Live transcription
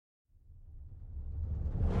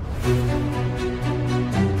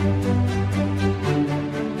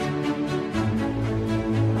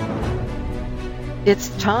It's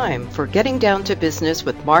time for Getting Down to Business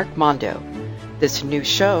with Mark Mondo. This new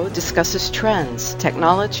show discusses trends,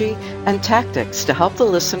 technology, and tactics to help the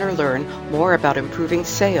listener learn more about improving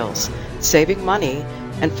sales, saving money,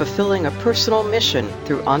 and fulfilling a personal mission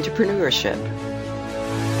through entrepreneurship.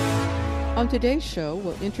 On today's show,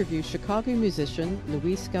 we'll interview Chicago musician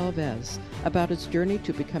Luis Galvez about his journey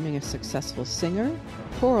to becoming a successful singer,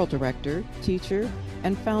 choral director, teacher,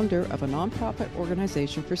 and founder of a nonprofit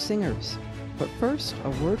organization for singers. But first, a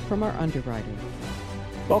word from our underwriter.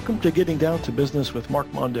 Welcome to Getting Down to Business with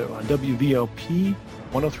Mark Mondo on WVLP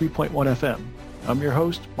 103.1 FM. I'm your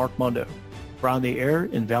host, Mark Mondo. We're on the air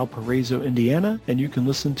in Valparaiso, Indiana, and you can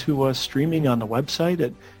listen to us streaming on the website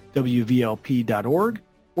at WVLP.org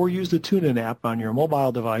or use the TuneIn app on your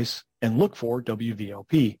mobile device and look for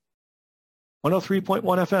WVLP. 103.1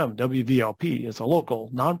 FM WVLP is a local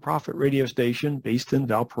nonprofit radio station based in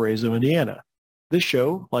Valparaiso, Indiana. This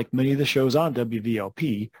show, like many of the shows on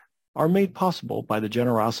WVLP, are made possible by the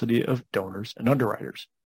generosity of donors and underwriters.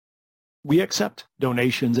 We accept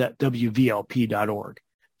donations at WVLP.org.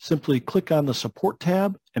 Simply click on the Support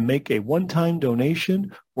tab and make a one-time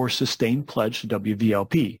donation or sustained pledge to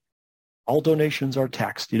WVLP. All donations are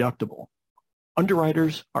tax deductible.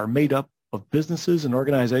 Underwriters are made up of businesses and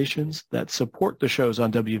organizations that support the shows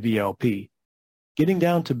on WVLP. Getting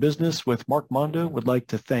Down to Business with Mark Mondo would like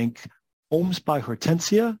to thank Homes by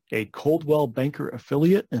Hortensia, a Coldwell Banker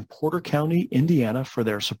affiliate in Porter County, Indiana, for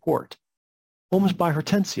their support. Homes by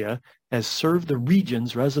Hortensia has served the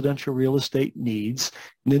region's residential real estate needs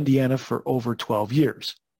in Indiana for over 12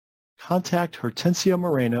 years. Contact Hortensia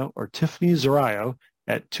Moreno or Tiffany Zarayo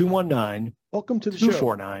at 219 Welcome to the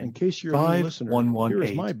show. In case you're a new listener,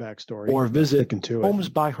 here's my backstory. Or visit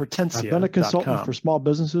homesbyhortensia.com. I've been a consultant for small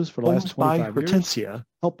businesses for the last 25 years,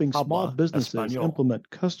 helping small businesses implement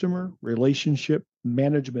customer relationship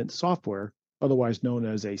management software, otherwise known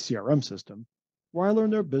as a CRM system, where I learn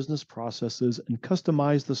their business processes and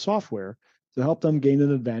customize the software to help them gain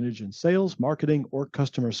an advantage in sales, marketing, or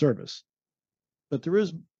customer service. But there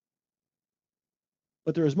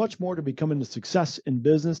is much more to becoming a success in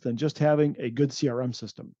business than just having a good CRM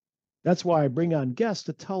system. That's why I bring on guests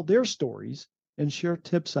to tell their stories and share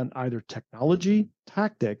tips on either technology,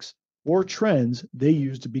 tactics, or trends they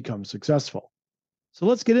use to become successful. So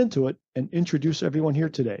let's get into it and introduce everyone here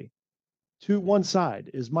today. To one side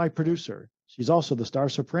is my producer. She's also the star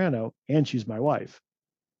soprano, and she's my wife,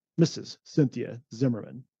 Mrs. Cynthia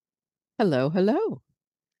Zimmerman. Hello, hello.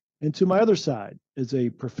 And to my other side is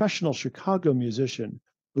a professional Chicago musician,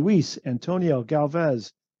 Luis Antonio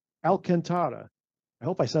Galvez-Alcantara. I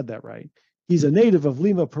hope I said that right. He's a native of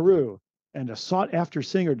Lima, Peru, and a sought-after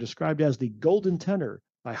singer described as the Golden Tenor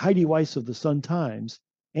by Heidi Weiss of the Sun Times,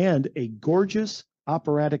 and a gorgeous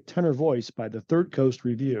operatic tenor voice by the Third Coast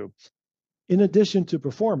Review. In addition to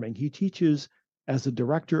performing, he teaches as the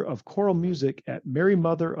director of choral music at Mary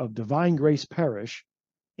Mother of Divine Grace Parish,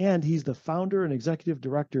 and he's the founder and executive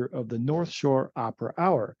director of the North Shore Opera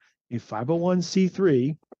Hour, a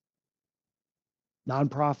 501c3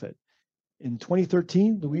 nonprofit. In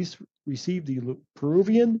 2013, Luis received the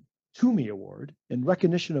Peruvian Toomey Award in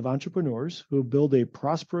recognition of entrepreneurs who build a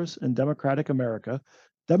prosperous and democratic America,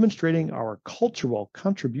 demonstrating our cultural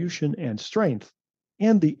contribution and strength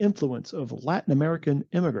and the influence of Latin American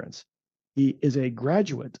immigrants. He is a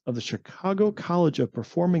graduate of the Chicago College of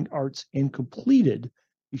Performing Arts and completed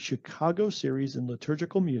the Chicago Series in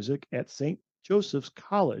Liturgical Music at St. Joseph's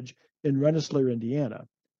College in Rensselaer, Indiana.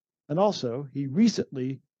 And also, he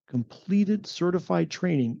recently completed certified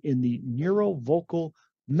training in the neurovocal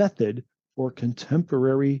method for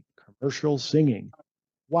contemporary commercial singing.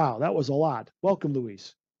 Wow, that was a lot. Welcome,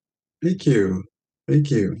 Luis. Thank you.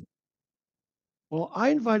 Thank you. Well, I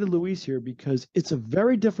invited Luis here because it's a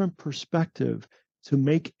very different perspective to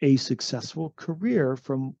make a successful career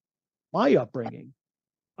from my upbringing.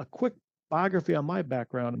 A quick biography on my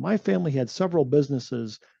background. My family had several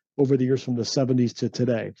businesses over the years from the 70s to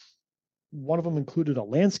today. One of them included a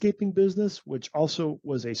landscaping business, which also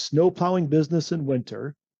was a snow plowing business in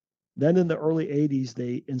winter. Then in the early 80s,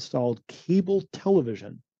 they installed cable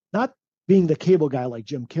television, not being the cable guy like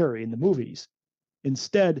Jim Carrey in the movies.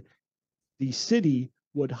 Instead, the city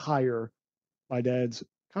would hire my dad's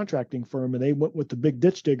contracting firm, and they went with the big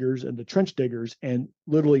ditch diggers and the trench diggers and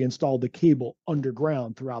literally installed the cable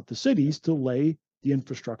underground throughout the cities to lay the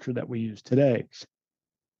infrastructure that we use today.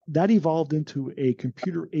 That evolved into a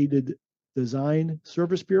computer-aided design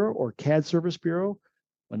service bureau, or CAD service bureau.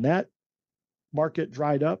 When that market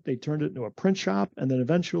dried up, they turned it into a print shop and then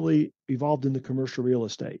eventually evolved into commercial real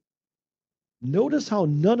estate. Notice how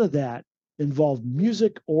none of that involved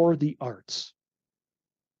music or the arts.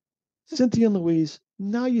 Cynthia and Louise,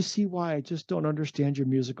 now you see why I just don't understand your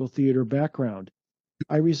musical theater background.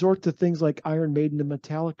 I resort to things like Iron Maiden and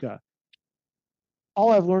Metallica.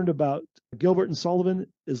 All I've learned about Gilbert and Sullivan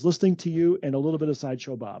is listening to you and a little bit of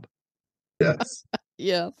Sideshow Bob. Yes,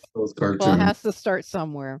 Yes. those Well, it cartoons. has to start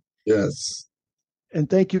somewhere. Yes. And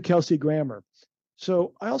thank you, Kelsey Grammer.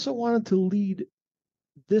 So I also wanted to lead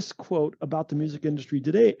this quote about the music industry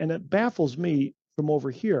today, and it baffles me from over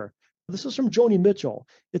here. This is from Joni Mitchell.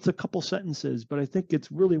 It's a couple sentences, but I think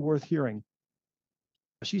it's really worth hearing.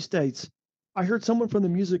 She states, I heard someone from the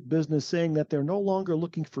music business saying that they're no longer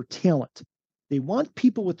looking for talent. They want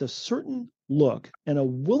people with a certain look and a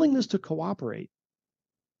willingness to cooperate.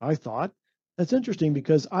 I thought, that's interesting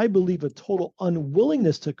because I believe a total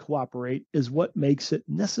unwillingness to cooperate is what makes it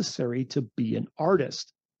necessary to be an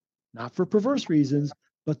artist, not for perverse reasons,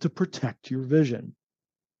 but to protect your vision.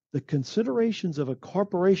 The considerations of a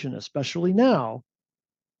corporation, especially now,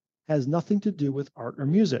 has nothing to do with art or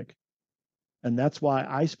music. And that's why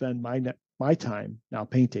I spend my time now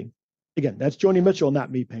painting. Again, that's Joni Mitchell,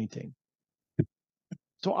 not me painting.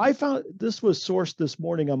 So I found this was sourced this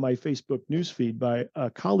morning on my Facebook newsfeed by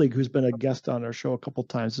a colleague who's been a guest on our show a couple of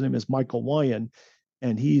times. His name is Michael Wyan,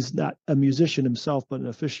 and he's not a musician himself, but an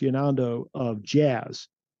aficionado of jazz.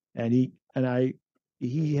 And he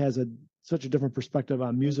has such a different perspective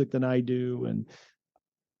on music than I do. And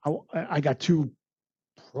I got two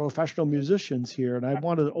professional musicians here, and I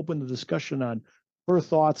wanted to open the discussion on her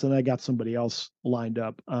thoughts, and I got somebody else lined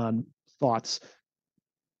up on thoughts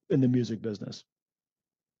in the music business.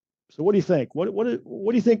 So what do you think? What do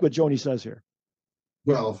you think what Joni says here?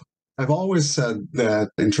 Well, I've always said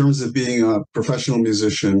that in terms of being a professional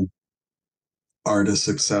musician, artist,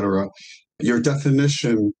 etc., your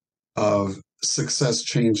definition of success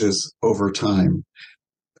changes over time.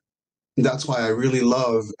 That's why I really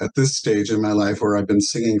love at this stage in my life where I've been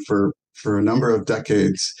singing for a number of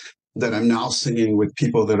decades, that I'm now singing with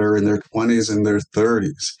people that are in their 20s and their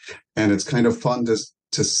 30s. And it's kind of fun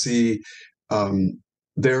to see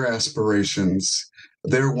their aspirations.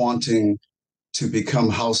 They're wanting to become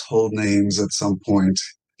household names at some point,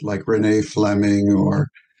 like Renee Fleming or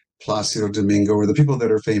Placido Domingo, or the people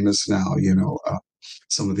that are famous now,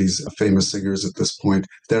 some of these famous singers at this point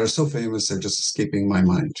that are so famous they're just escaping my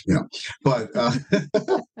mind, but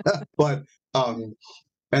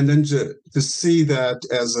and then to see that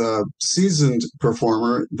as a seasoned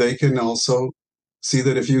performer, they can also see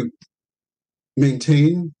that if you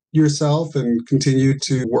maintain yourself and continue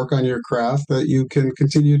to work on your craft, that you can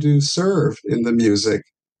continue to serve in the music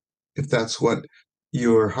if that's what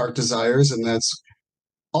your heart desires, and that's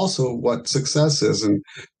also what success is. And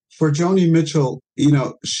for Joni Mitchell,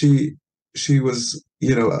 she was,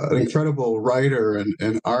 an incredible writer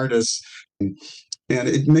and artist. And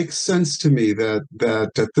it makes sense to me that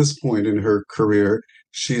at this point in her career,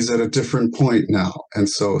 she's at a different point now. And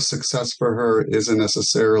so success for her isn't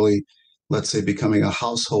necessarily, let's say, becoming a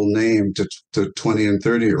household name to 20 and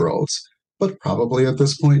 30-year-olds. But probably at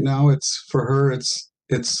this point now, it's for her,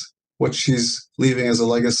 it's what she's leaving as a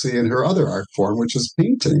legacy in her other art form, which is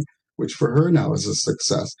painting, which for her now is a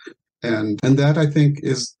success. And that, I think,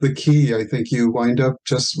 is the key. I think you wind up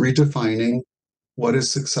just redefining what is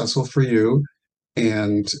successful for you,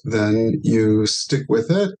 and then you stick with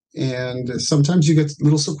it. And sometimes you get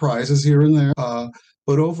little surprises here and there.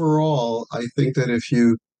 But overall, I think that if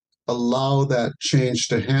you allow that change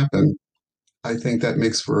to happen, I think that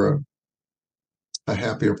makes for a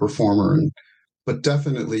happier performer. But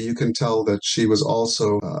definitely you can tell that she was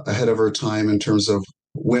also ahead of her time in terms of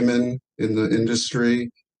women in the industry,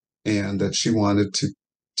 and that she wanted to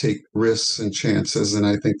take risks and chances. And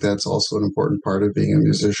I think that's also an important part of being a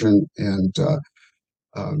musician. And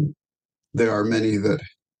there are many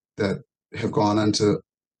that have gone on to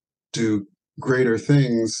do greater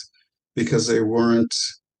things because they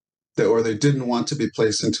didn't want to be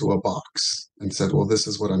placed into a box and said, well, this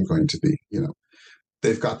is what I'm going to be.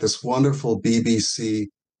 They've got this wonderful BBC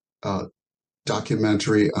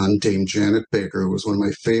documentary on Dame Janet Baker, who was one of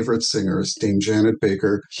my favorite singers, Dame Janet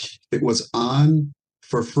Baker. It was on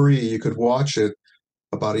for free. You could watch it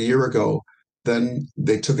about a year ago. Then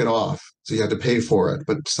they took it off, so you had to pay for it.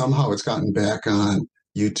 But somehow it's gotten back on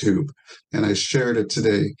YouTube, and I shared it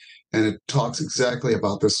today. And it talks exactly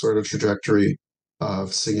about this sort of trajectory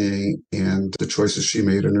of singing and the choices she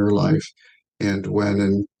made in her life, and when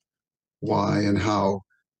and why and how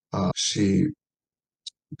she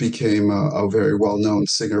became a very well-known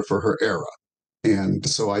singer for her era. And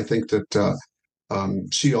so I think that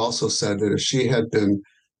she also said that if she had been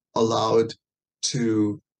allowed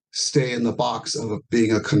to stay in the box of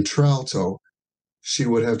being a contralto. She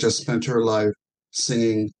would have just spent her life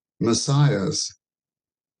singing messiahs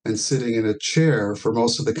and sitting in a chair for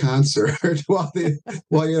most of the concert while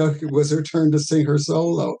it was her turn to sing her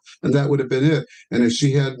solo, and that would have been it. And if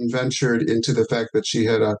she hadn't ventured into the fact that she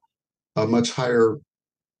had a much higher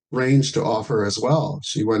range to offer as well,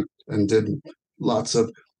 she went and did lots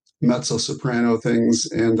of mezzo soprano things,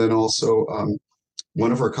 and then also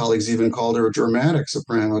one of her colleagues even called her a dramatic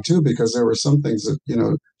soprano too, because there were some things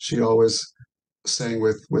that she always sang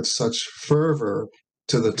with such fervor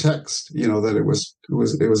to the text, that it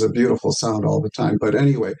was a beautiful sound all the time. But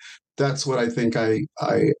anyway, that's what I think I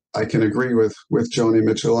can agree with Joni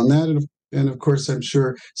Mitchell on that. And of course, I'm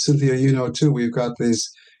sure, Cynthia, too, we've got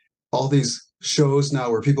all these shows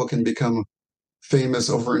now where people can become famous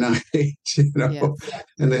overnight, Yes.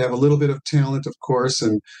 and they have a little bit of talent, of course,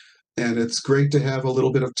 and it's great to have a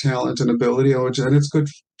little bit of talent and ability, and it's good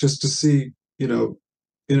just to see, in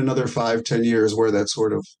another 5-10 years where that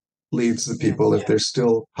sort of leads the people, if they're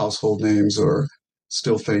still household names or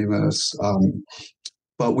still famous.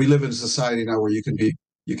 But we live in a society now where you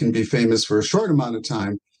can be famous for a short amount of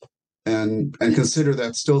time and consider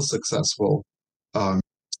that still successful.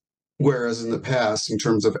 Whereas in the past, in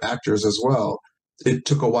terms of actors as well, it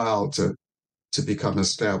took a while to become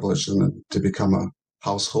established and to become a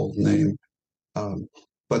household name.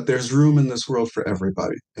 But there's room in this world for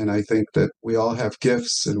everybody. And I think that we all have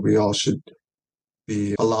gifts and we all should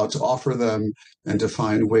be allowed to offer them and to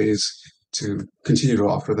find ways to continue to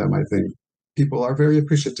offer them. I think people are very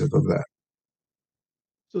appreciative of that.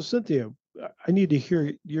 So, Cynthia, I need to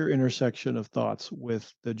hear your intersection of thoughts with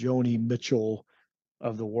the Joni Mitchell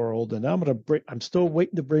of the world. And I'm still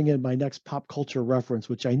waiting to bring in my next pop culture reference,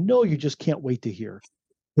 which I know you just can't wait to hear.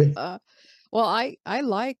 Well, I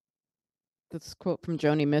like this quote from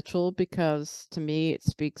Joni Mitchell because to me it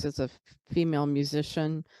speaks as a female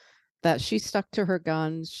musician that she stuck to her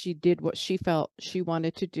guns. She did what she felt she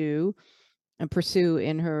wanted to do and pursue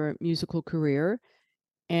in her musical career.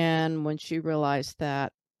 And when she realized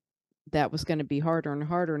that that was going to be harder and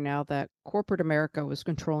harder now that corporate America was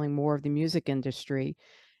controlling more of the music industry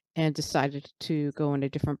and decided to go in a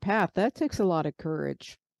different path, that takes a lot of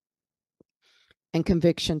courage and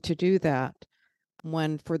conviction to do that.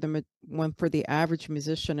 When for the average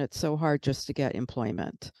musician, it's so hard just to get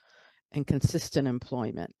employment and consistent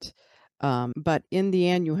employment. But in the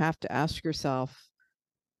end, you have to ask yourself,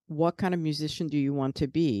 what kind of musician do you want to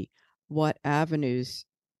be? What avenues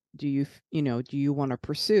do you want to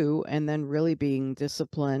pursue? And then really being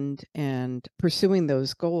disciplined and pursuing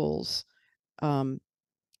those goals, and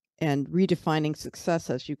redefining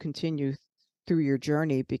success as you continue through your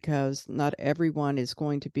journey, because not everyone is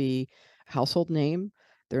going to be household name.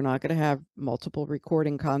 They're not going to have multiple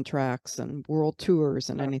recording contracts and world tours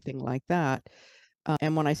and anything like that.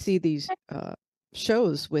 And when I see these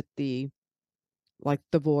shows with like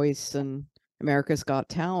The Voice and America's Got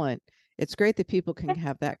Talent, it's great that people can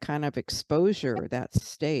have that kind of exposure, that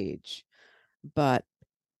stage. But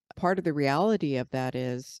part of the reality of that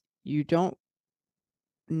is you don't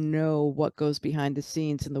know what goes behind the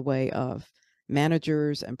scenes in the way of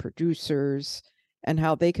managers and producers and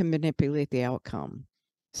how they can manipulate the outcome.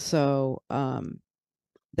 So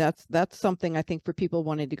that's something I think for people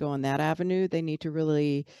wanting to go in that avenue, they need to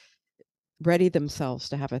really ready themselves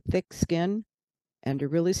to have a thick skin and to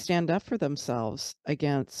really stand up for themselves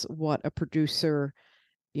against what a producer,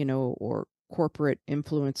 or corporate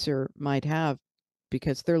influencer might have,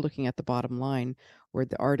 because they're looking at the bottom line, where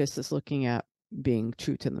the artist is looking at being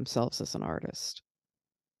true to themselves as an artist.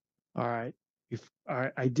 All right.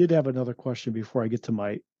 I did have another question before I get to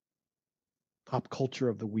my pop culture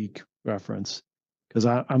of the week reference, because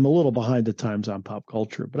I'm a little behind the times on pop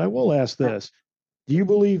culture, but I will ask this. Do you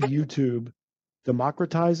believe YouTube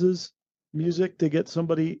democratizes music to get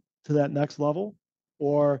somebody to that next level?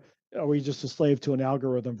 Or are we just a slave to an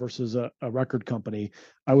algorithm versus a record company?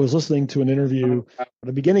 I was listening to an interview at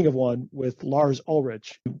the beginning of one with Lars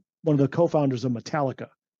Ulrich, one of the co-founders of Metallica,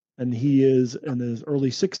 and he is in his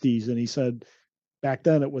early 60s, and he said back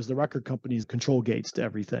then it was the record company's control gates to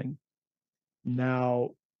everything.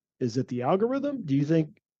 Now, is it the algorithm? Do you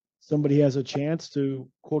think somebody has a chance to,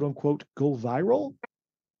 quote unquote, go viral?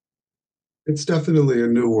 It's definitely a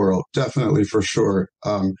new world, definitely, for sure.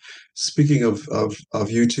 Speaking of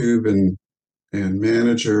YouTube and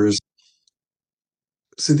managers,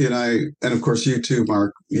 Cynthia and I, and of course you too,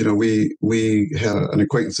 Mark, we had an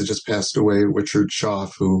acquaintance that just passed away, Richard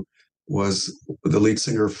Schaff, who was the lead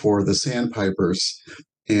singer for the Sandpipers.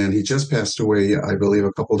 And he just passed away, I believe,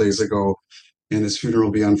 a couple days ago, and his funeral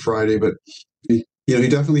will be on Friday. But he he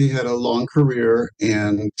definitely had a long career,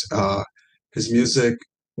 and his music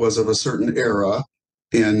was of a certain era,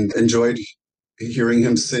 and enjoyed hearing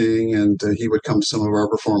him sing, and he would come to some of our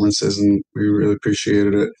performances, and we really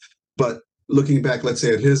appreciated it. But looking back, let's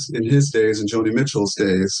say in his days and Joni Mitchell's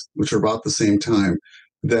days, which are about the same time,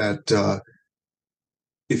 that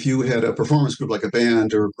if you had a performance group like a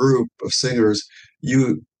band or a group of singers,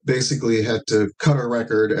 you basically had to cut a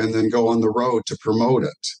record and then go on the road to promote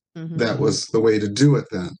it. Mm-hmm. That was the way to do it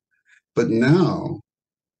then. But now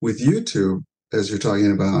with YouTube, as you're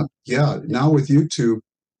talking about, now with YouTube,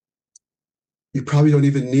 you probably don't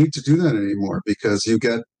even need to do that anymore, because you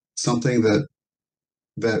get something that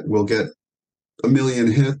will get a million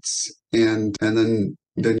hits, and then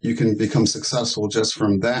you can become successful just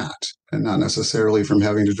from that, and not necessarily from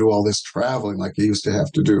having to do all this traveling like you used to have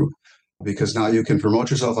to do, because now you can promote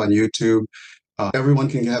yourself on YouTube. Everyone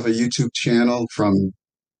can have a YouTube channel, from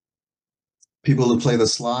people who play the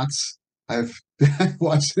slots. I've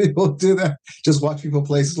watched people do that. Just watch people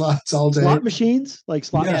play slots all day. Slot machines, like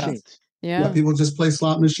slot Yeah. machines. Yeah. People just play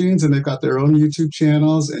slot machines, and they've got their own YouTube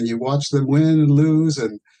channels, and you watch them win and lose,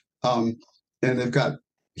 and they've got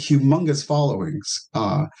humongous followings.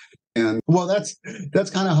 And well, that's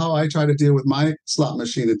kind of how I try to deal with my slot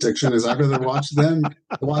machine addiction. Is I'd rather watch them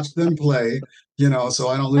play, so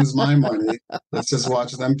I don't lose my money. Let's just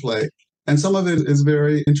watch them play. And some of it is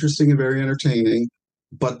very interesting and very entertaining,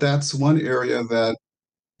 but that's one area that,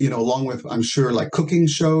 along with, I'm sure, like cooking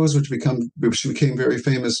shows, which became very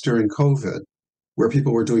famous during COVID, where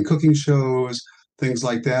people were doing cooking shows, things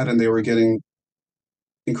like that, and they were getting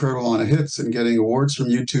incredible amount of hits and getting awards from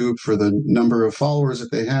YouTube for the number of followers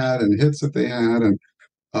that they had and hits that they had.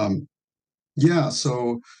 And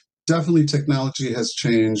so definitely technology has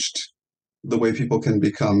changed the way people can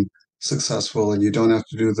become successful, and you don't have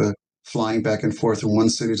to do the flying back and forth from one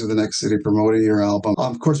city to the next city promoting your album.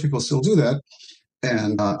 Of course, people still do that.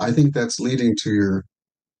 And I think that's leading to your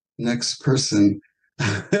next person.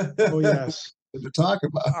 Oh, yes. To talk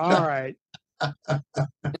about. All right.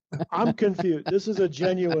 I'm confused. This is a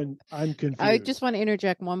genuine, I'm confused. I just want to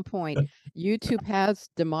interject one point. YouTube has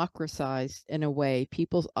democratized, in a way,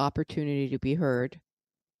 people's opportunity to be heard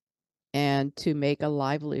and to make a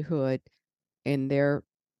livelihood in their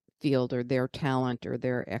field or their talent or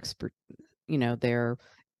their their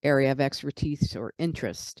area of expertise or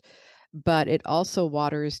interest. But it also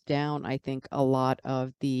waters down, I think, a lot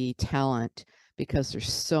of the talent, because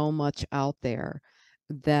there's so much out there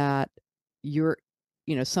that you're,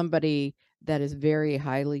 somebody that is very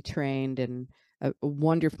highly trained and a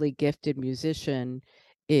wonderfully gifted musician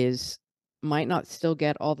might not still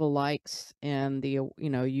get all the likes and the,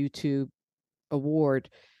 YouTube award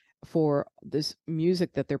for this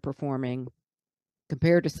music that they're performing,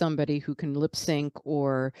 compared to somebody who can lip sync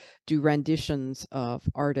or do renditions of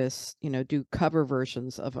artists, do cover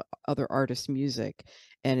versions of other artists' music.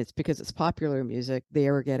 And it's because it's popular music, they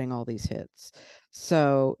are getting all these hits.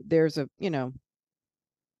 So there's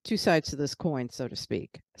two sides to this coin, so to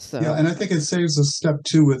speak. So and I think it saves a step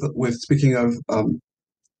too with speaking of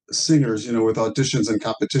singers, with auditions and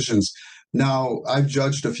competitions. Now, I've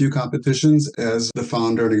judged a few competitions as the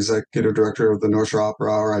founder and executive director of the North Shore Opera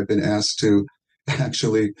Hour. I've been asked to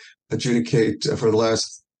actually adjudicate for the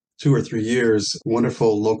last 2 or 3 years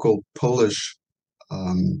wonderful local Polish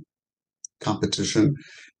competition,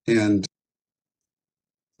 and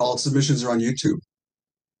all submissions are on YouTube.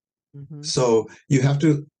 Mm-hmm. So you have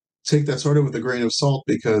to take that sort of with a grain of salt,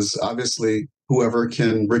 because obviously whoever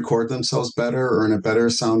can record themselves better or in a better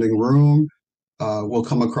sounding room will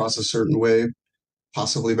come across a certain way,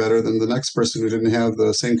 possibly better than the next person who didn't have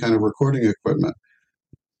the same kind of recording equipment.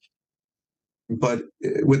 But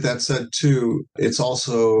with that said, too, it's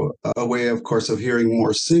also a way, of course, of hearing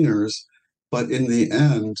more singers. But in the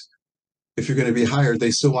end, if you're going to be hired,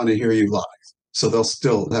 they still want to hear you live. So they'll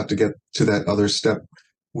still have to get to that other step,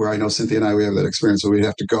 where I know Cynthia and I, we have that experience where we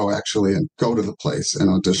have to go to the place and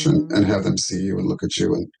audition, mm-hmm. and have them see you and look at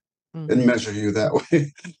you and, mm-hmm. and measure you that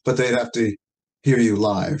way. But they'd have to hear you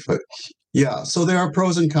live. But so there are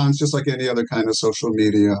pros and cons, just like any other kind of social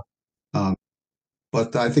media.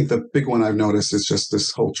 But I think the big one I've noticed is just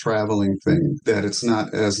this whole traveling thing, that it's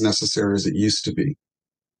not as necessary as it used to be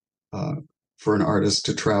for an artist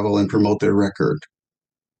to travel and promote their record.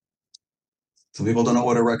 Some people don't know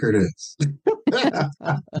what a record is.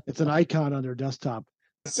 It's an icon on their desktop.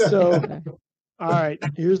 So, all right,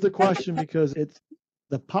 here's the question, because it's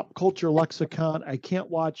the pop culture lexicon. I can't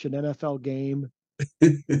watch an NFL game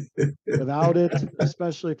without it,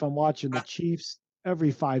 especially if I'm watching the Chiefs.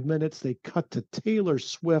 Every 5 minutes, they cut to Taylor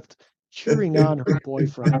Swift cheering on her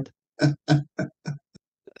boyfriend. All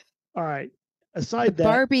right. aside that,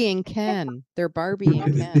 Barbie and Ken. They're Barbie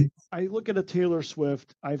and Ken. I look at a Taylor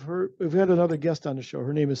Swift. We've had another guest on the show.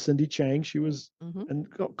 Her name is Cindy Chang. She was in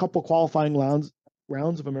a couple qualifying rounds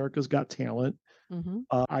of America's Got Talent.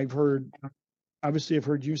 I've heard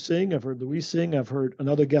you sing. I've heard Louise sing. I've heard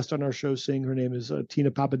another guest on our show sing. Her name is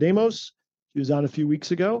Tina Papademos. She was on a few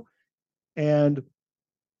weeks ago. And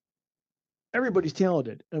everybody's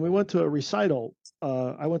talented. And we went to a recital.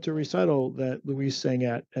 I went to a recital that Louise sang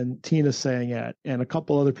at and Tina sang at, and a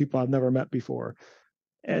couple other people I've never met before.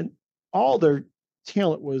 And all their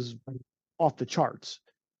talent was off the charts.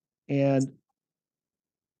 And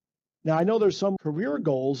now I know there's some career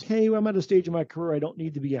goals. Hey, I'm at a stage in my career, I don't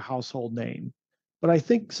need to be a household name. But I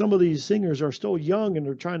think some of these singers are still young and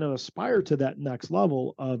they're trying to aspire to that next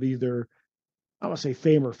level of either, I don't want to say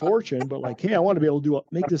fame or fortune, but like, hey, I want to be able to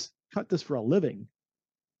cut this for a living.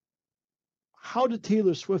 How did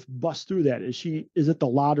Taylor Swift bust through that? Is it the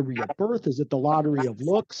lottery of birth? Is it the lottery of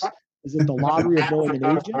looks? Is it the lottery of knowing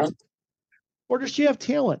an agent? Or does she have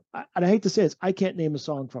talent? And I hate to say this, I can't name a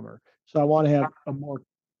song from her. So I want to have a more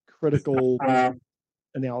critical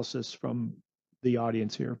analysis from the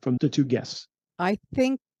audience here, from the two guests. I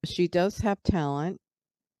think she does have talent.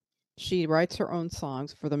 She writes her own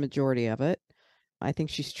songs for the majority of it. I think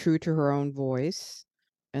she's true to her own voice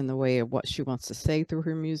and the way of what she wants to say through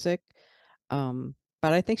her music.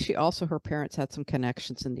 But I think her parents had some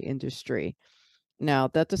connections in the industry. Now,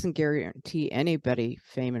 that doesn't guarantee anybody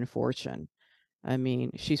fame and fortune. I mean,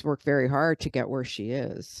 she's worked very hard to get where she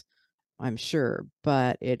is, I'm sure,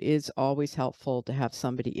 but it is always helpful to have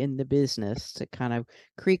somebody in the business to kind of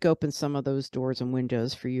creak open some of those doors and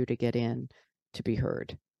windows for you to get in to be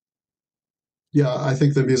heard. Yeah, I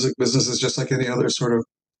think the music business is just like any other sort of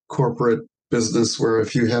corporate business where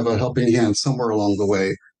if you have a helping hand somewhere along the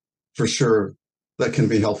way, for sure, that can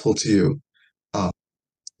be helpful to you.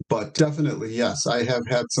 But definitely, yes, I have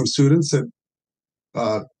had some students,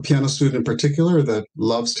 a piano student in particular, that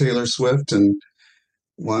loves Taylor Swift and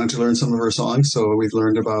wanted to learn some of her songs. So we've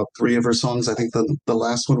learned about 3 of her songs. I think the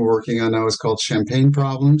last one we're working on now is called Champagne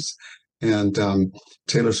Problems. And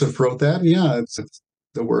Taylor Swift wrote that. And yeah,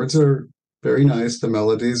 the words are very nice. The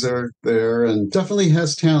melodies are there and definitely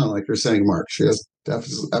has talent, like you're saying, Mark. She has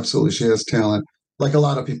absolutely, she has talent, like a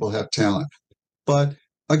lot of people have talent. But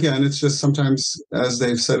again, it's just sometimes, as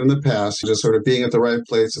they've said in the past, just sort of being at the right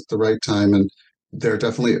place at the right time. And there are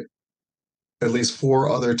definitely at least 4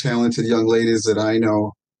 other talented young ladies that I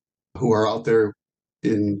know who are out there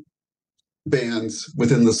in bands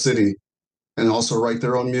within the city and also write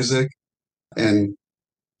their own music and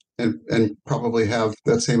probably have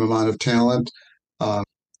that same amount of talent. And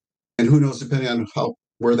who knows, depending on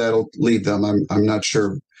where that'll lead them, I'm not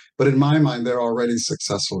sure. But in my mind, they're already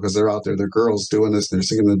successful because they're out there. They're girls doing this. They're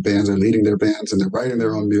singing in bands. They're leading their bands, and they're writing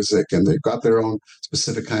their own music, and they've got their own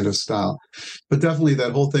specific kind of style. But definitely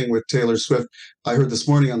that whole thing with Taylor Swift, I heard this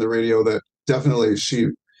morning on the radio that definitely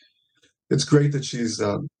it's great that she's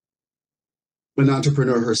an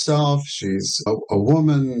entrepreneur herself. She's a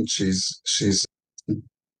woman. She's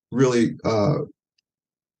really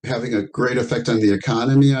having a great effect on the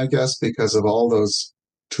economy, I guess, because of all those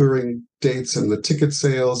touring dates and the ticket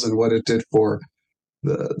sales and what it did for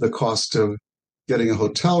the cost of getting a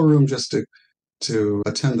hotel room just to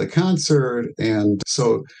attend the concert. And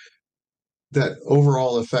so that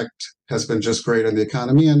overall effect has been just great on the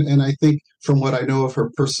economy. And I think from what I know of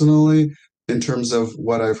her personally, in terms of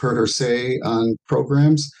what I've heard her say on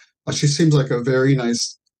programs, she seems like a very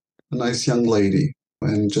nice young lady,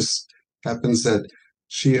 and just happens that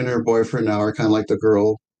she and her boyfriend now are kind of like the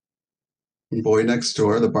girl and boy next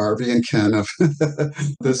door, the Barbie and Ken of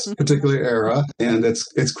this particular era. And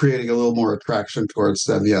it's creating a little more attraction towards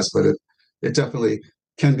them, yes, but it definitely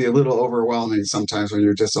can be a little overwhelming sometimes when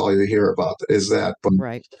you're just all you hear about is that. But,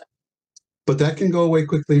 right. But that can go away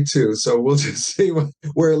quickly too. So we'll just see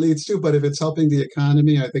where it leads to. But if it's helping the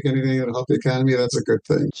economy, I think anything that'll help the economy, that's a good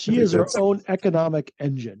thing. She is her own economic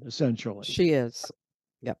engine, essentially. She is.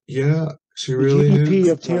 Yep. Yeah, she really is. The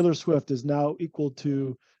GDP of Taylor Swift is now equal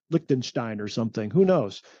to Liechtenstein or something. Who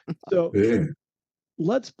knows? So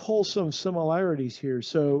let's pull some similarities here.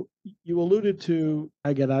 So you alluded to,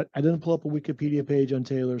 I didn't pull up a Wikipedia page on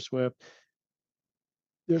Taylor Swift.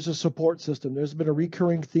 There's a support system. There's been a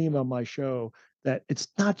recurring theme on my show that it's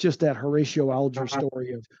not just that Horatio Alger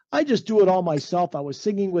story of, I just do it all myself. I was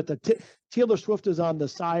singing with Taylor Swift is on the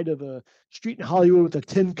side of a street in Hollywood with a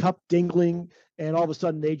tin cup dingling, and all of a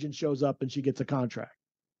sudden an agent shows up and she gets a contract.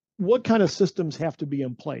 What kind of systems have to be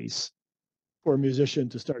in place for a musician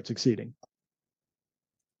to start succeeding?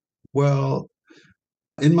 Well,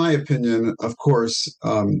 in my opinion, of course,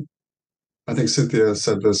 I think Cynthia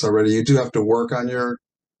said this already, you do have to work on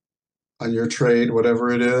your trade, whatever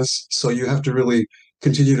it is. So you have to really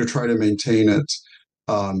continue to try to maintain it.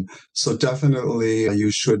 So definitely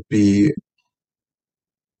you should be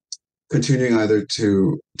continuing either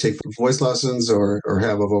to take voice lessons or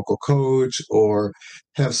have a vocal coach or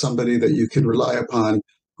have somebody that you can rely upon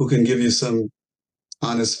who can give you some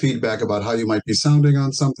honest feedback about how you might be sounding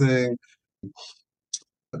on something.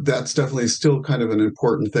 That's definitely still kind of an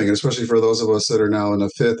important thing, especially for those of us that are now in the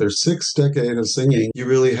 5th or 6th decade of singing. You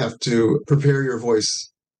really have to prepare your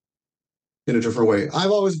voice in a different way. I've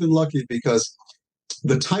always been lucky because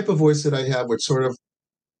the type of voice that I have, which sort of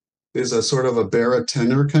is a sort of a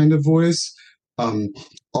baritone kind of voice,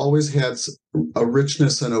 always had a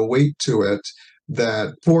richness and a weight to it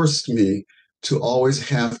that forced me to always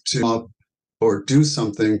have to up or do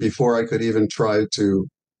something before I could even try to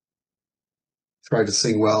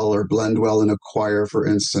sing well or blend well in a choir, for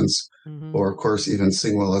instance, or of course even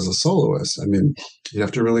sing well as a soloist. I mean, you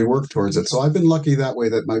have to really work towards it. So I've been lucky that way,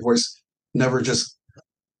 that my voice never just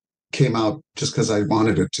came out just because I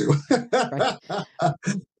wanted it to. Right.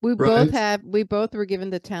 We Right? both were given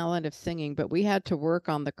the talent of singing, but we had to work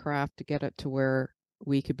on the craft to get it to where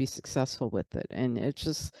we could be successful with it. And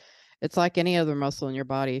it's like any other muscle in your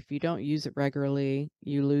body. If you don't use it regularly,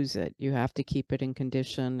 you lose it. You have to keep it in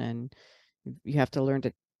condition, and you have to learn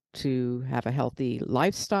to have a healthy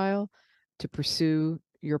lifestyle to pursue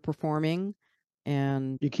your performing.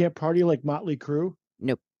 And You can't party like Motley Crue.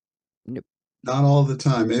 nope. Not all the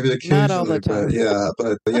time, maybe occasionally, Not all the time.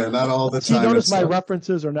 but not all the So you time. notice my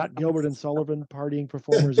references are not Gilbert and Sullivan partying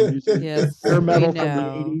performers and using Yes, hair metal we from the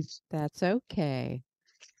know. 80s. That's okay.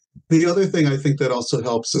 The other thing I think that also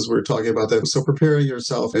helps is we're talking about that. So preparing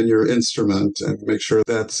yourself and your instrument and make sure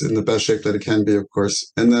that's in the best shape that it can be, of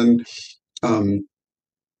course. And then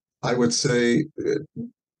I would say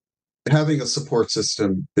having a support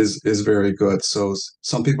system is very good. So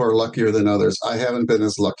some people are luckier than others. I haven't been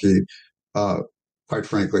as lucky, quite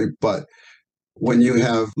frankly. But when you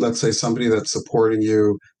have, let's say, somebody that's supporting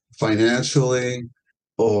you financially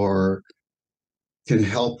or can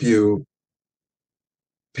help you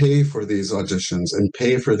pay for these auditions and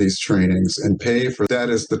pay for these trainings and pay for that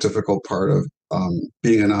is the difficult part of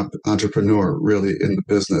being an entrepreneur really in the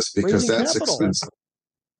business, because Raising that's capital. expensive.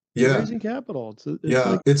 Yeah. Raising capital.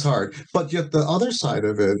 It's hard. But yet the other side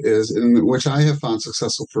of it is, in which I have found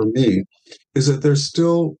successful for me, is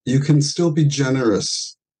that you can still be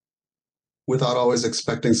generous without always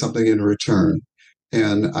expecting something in return.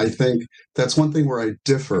 And I think that's one thing where I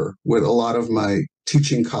differ with a lot of my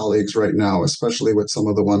teaching colleagues right now, especially with some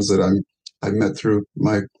of the ones that I've met through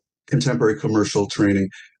my contemporary commercial training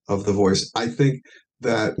of the voice. I think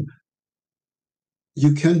that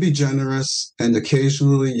you can be generous, and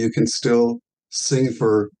occasionally you can still sing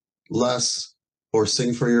for less, or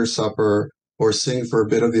sing for your supper, or sing for a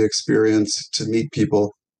bit of the experience to meet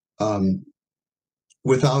people,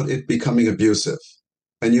 without it becoming abusive.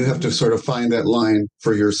 And you have to sort of find that line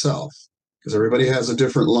for yourself, because everybody has a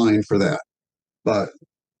different line for that. But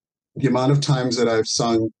the amount of times that I've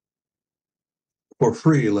sung for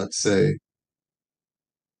free, let's say,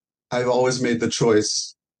 I've always made the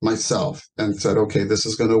choice myself and said, okay, this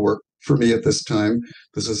is going to work for me at this time.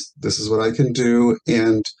 This is what I can do.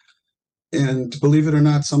 And believe it or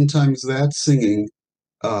not, sometimes that singing,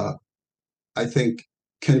 I think,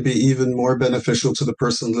 can be even more beneficial to the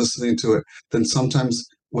person listening to it than sometimes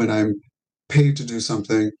when I'm paid to do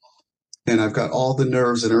something and I've got all the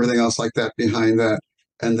nerves and everything else like that behind that,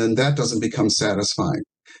 and then that doesn't become satisfying,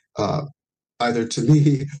 either to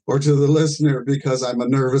me or to the listener, because I'm a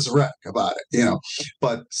nervous wreck about it,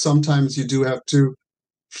 But sometimes you do have to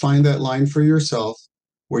find that line for yourself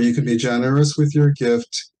where you can be generous with your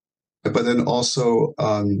gift, but then also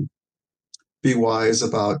be wise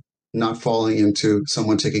about not falling into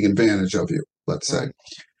someone taking advantage of you, let's say. Right.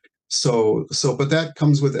 So, but that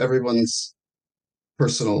comes with everyone's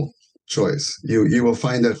personal choice. You will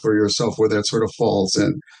find that for yourself where that sort of falls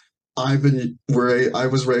in. I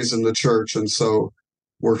was raised in the church, and so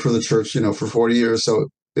worked for the church, for 40 years. So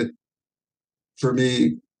for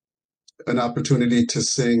me, an opportunity to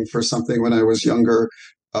sing for something when I was younger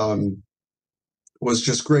was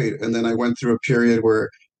just great. And then I went through a period where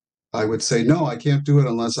I would say, no, I can't do it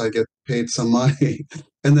unless I get paid some money.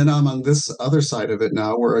 And then I'm on this other side of it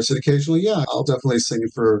now, where I said occasionally, yeah, I'll definitely sing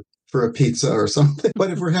for a pizza or something.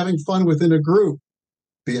 But if we're having fun within a group,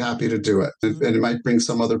 be happy to do it. And it might bring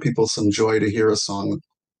some other people some joy to hear a song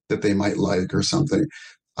that they might like or something.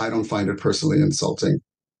 I don't find it personally insulting.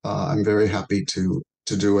 I'm very happy to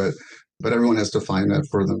do it, but everyone has to find that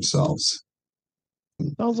for themselves.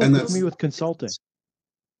 Sounds like with me with consulting.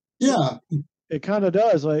 Yeah. It kind of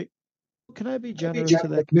does. Like, can I be generous to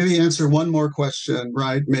that? Maybe answer one more question,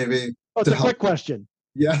 right? Maybe. Oh, it's a quick question.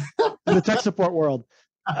 Yeah. In the tech support world.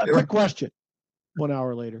 A quick question. 1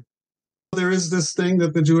 hour later. There is this thing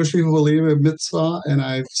that the Jewish people believe in mitzvah, and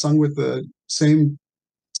I've sung with the same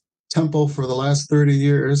temple for the last 30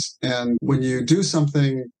 years. And when you do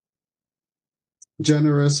something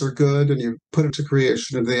generous or good and you put it to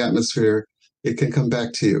creation into the atmosphere, it can come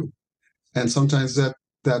back to you. And sometimes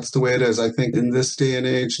that's the way it is. I think in this day and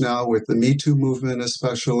age now, with the Me Too movement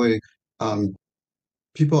especially,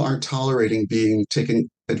 people aren't tolerating being taken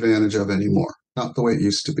advantage of anymore, not the way it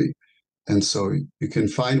used to be. And so you can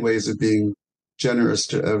find ways of being generous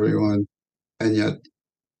to everyone, and yet,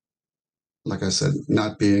 like I said,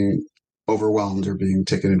 not being overwhelmed or being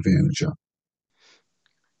taken advantage of.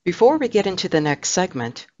 Before we get into the next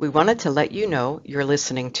segment, we wanted to let you know you're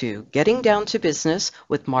listening to Getting Down to Business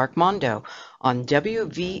with Mark Mondo on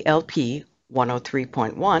WVLP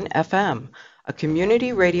 103.1 FM, a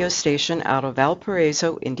community radio station out of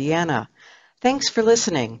Valparaiso, Indiana. Thanks for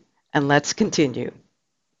listening, and let's continue.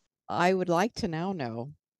 I would like to now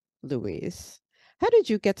know, Louise, how did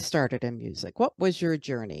you get started in music? What was your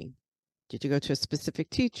journey? Did you go to a specific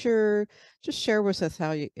teacher? Just share with us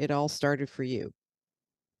how it all started for you.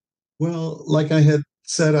 Well, like I had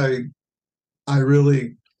said, I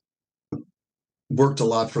really worked a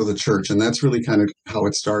lot for the church, and that's really kind of how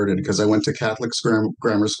it started, because I went to Catholic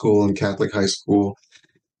grammar school and Catholic high school.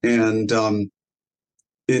 And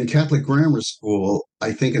in Catholic grammar school,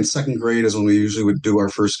 I think in second grade is when we usually would do our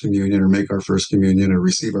first communion or make our first communion or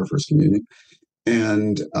receive our first communion.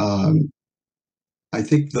 And I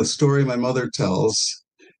think the story my mother tells,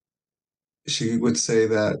 she would say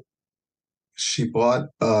that she bought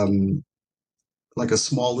like a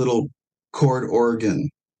small little chord organ,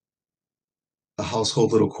 a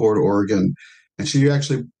household little chord organ. And she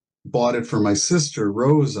actually bought it for my sister,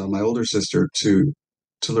 Rosa, my older sister, to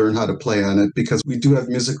learn how to play on it, because we do have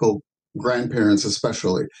musical grandparents,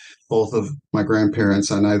 especially. Both of my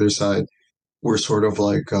grandparents on either side were sort of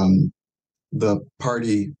like the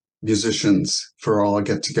party musicians for all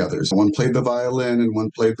get-togethers. One played the violin and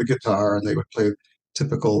one played the guitar, and they would play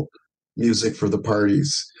typical music for the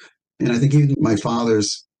parties. And I think even my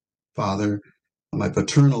father's father, my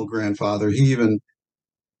paternal grandfather, he even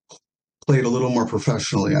played a little more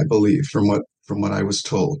professionally, I believe, from what I was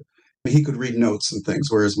told. He could read notes and things,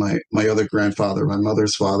 whereas my other grandfather, my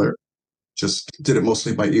mother's father, just did it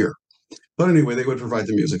mostly by ear. But anyway, they would provide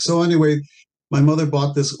the music. So anyway, my mother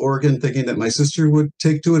bought this organ thinking that my sister would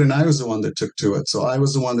take to it, and I was the one that took to it. So I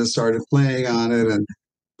was the one that started playing on it and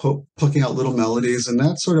plucking out little melodies, and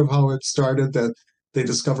that's sort of how it started, that they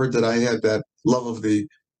discovered that I had that love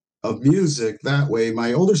of music that way.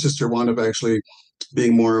 My older sister wound up actually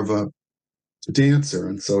being more of a dancer,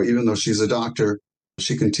 and so even though she's a doctor,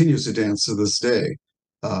 she continues to dance to this day,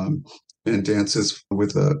 and dances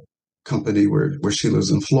with a company where she lives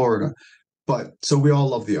in Florida. But so we all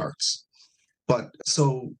love the arts. But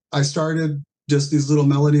so I started just these little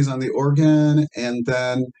melodies on the organ, and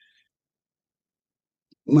then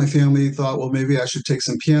my family thought, well, maybe I should take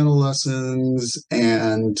some piano lessons.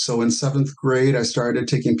 And so in 7th grade, I started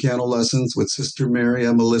taking piano lessons with Sister Mary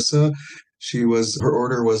and Melissa. Her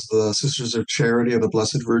order was the Sisters of Charity of the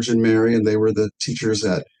Blessed Virgin Mary, and they were the teachers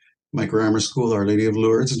at my grammar school, Our Lady of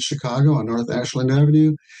Lourdes in Chicago on North Ashland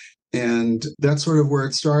Avenue. And that's sort of where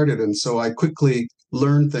it started. And so I quickly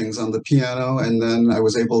learned things on the piano, and then I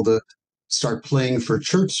was able to start playing for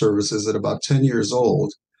church services at about 10 years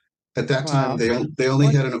old. At that time, they only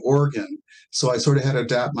had an organ, so I sort of had to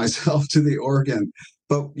adapt myself to the organ.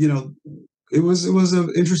 But it was an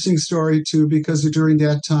interesting story too, because during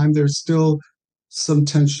that time there's still some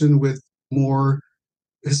tension with more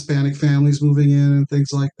Hispanic families moving in and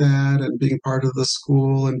things like that, and being part of the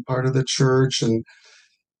school and part of the church. And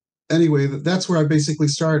anyway, that's where I basically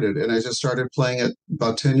started, and I just started playing at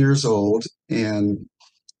about 10 years old and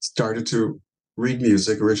started to read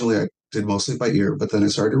music. Originally, I did mostly by ear, but then I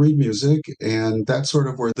started to read music, and that's sort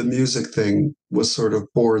of where the music thing was sort of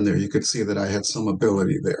born there. You could see that I had some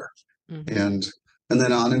ability there. Mm-hmm. And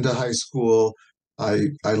then on into high school, I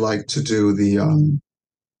liked to do the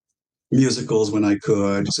musicals when I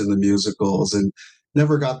could, in the musicals, and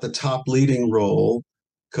never got the top leading role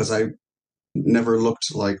because I never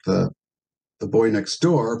looked like the boy next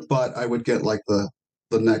door, but I would get like the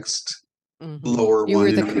next lower you one.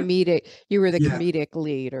 Were the comedic. You were the comedic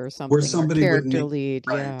lead or something. Where somebody or character lead,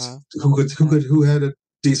 right, who had a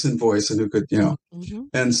decent voice and who could,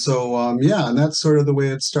 And so and that's sort of the way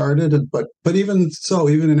it started. But even so,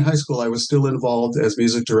 even in high school, I was still involved as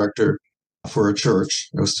music director for a church.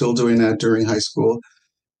 I was still doing that during high school,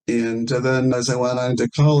 And then as I went on to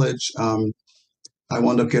college, I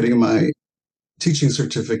wound up getting my teaching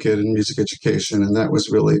certificate in music education. And that was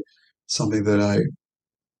really something that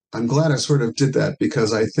I'm glad I sort of did that,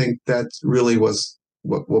 because I think that really was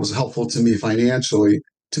what was helpful to me financially,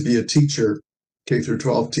 to be a teacher, K through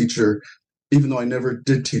 12 teacher, even though I never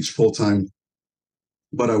did teach full time,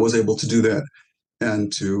 but I was able to do that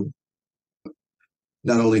and to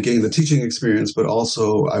not only gain the teaching experience, but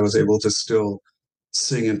also I was able to still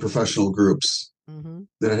sing in professional groups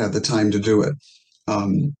that I had the time to do it.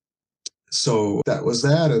 So that was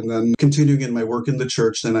that. And then continuing in my work in the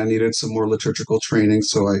church, then I needed some more liturgical training.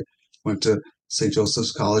 So I went to St.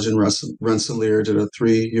 Joseph's College in Rensselaer, did a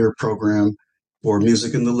 3-year program for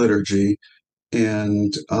music in the liturgy.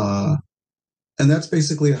 And that's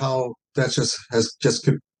basically how that has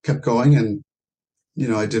kept going. And,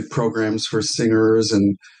 I did programs for singers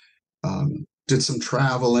and did some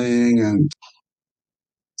traveling and,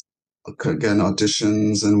 again,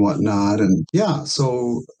 auditions and whatnot. And yeah,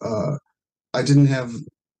 so I didn't have,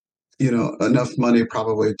 enough money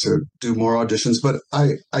probably to do more auditions. But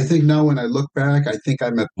I think now when I look back, I think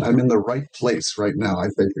I'm in the right place right now. I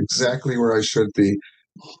think exactly where I should be.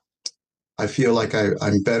 I feel like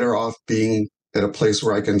I'm better off being at a place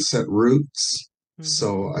where I can set roots.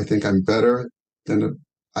 So I think I'm better than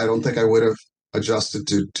I don't think I would have adjusted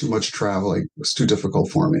to too much traveling. It was too difficult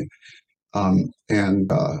for me.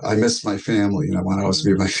 And I miss my family. I want to always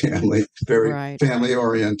be with my family, very family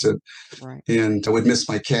oriented. Right. And I would miss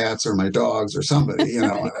my cats or my dogs or somebody,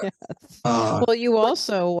 Yes. Well, you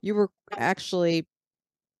were actually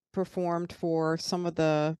performed for some of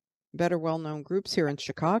the better well-known groups here in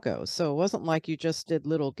Chicago. So it wasn't like you just did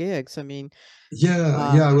little gigs. I mean,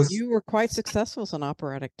 you were quite successful as an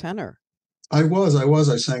operatic tenor. I was. I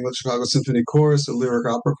sang with Chicago Symphony Chorus, the Lyric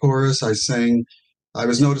Opera Chorus. I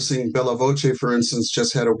was noticing Bella Voce, for instance,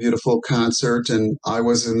 just had a beautiful concert, and I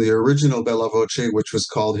was in the original Bella Voce, which was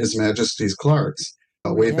called His Majesty's Clark's,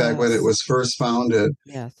 way back when it was first founded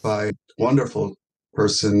by a wonderful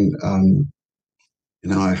person.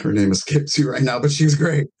 Her name escapes you right now, but she's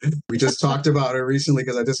great. We just talked about her recently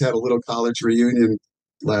because I just had a little college reunion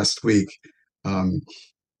last week.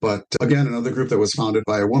 But again, another group that was founded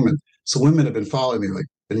by a woman. So women have been following me,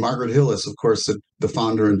 and Margaret Hillis, of course, the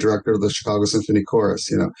founder and director of the Chicago Symphony Chorus.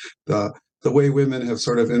 The way women have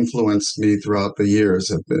sort of influenced me throughout the years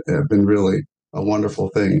have been really a wonderful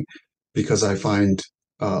thing, because I find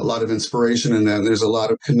a lot of inspiration in that. And there's a lot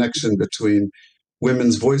of connection between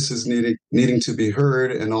women's voices needing to be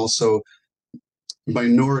heard, and also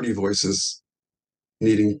minority voices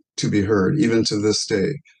needing to be heard, even to this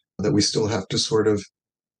day, that we still have to sometimes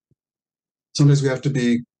we have to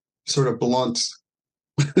be sort of blunt,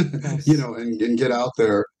 and get out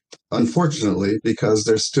there, unfortunately, because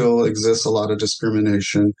there still exists a lot of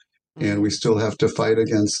discrimination, and we still have to fight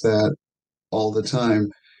against that all the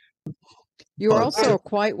time. You are also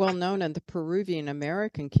quite well known in the Peruvian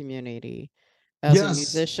American community as a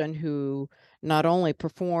musician who not only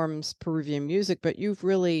performs Peruvian music, but you've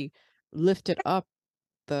really lifted up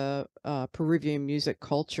the Peruvian music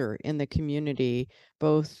culture in the community,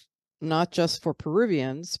 both not just for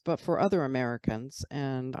Peruvians, but for other Americans.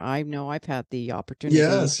 And I know I've had the opportunity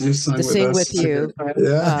to sing with you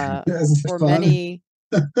for many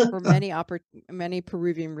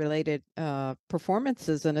Peruvian related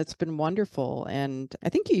performances, and it's been wonderful. And I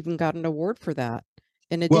think you even got an award for that,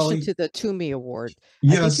 in addition to the TUMI Award.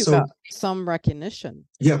 I think you got some recognition.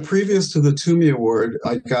 Yeah, previous to the TUMI Award,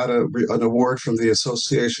 I got an award from the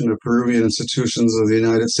Association of Peruvian Institutions of the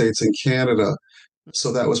United States and Canada.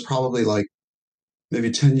 So that was probably like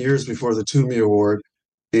maybe 10 years before the TUMI Award.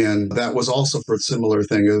 And that was also for a similar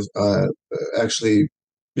thing, as actually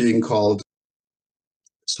being called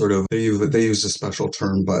sort of, they use a special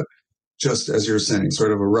term, but just as you're saying,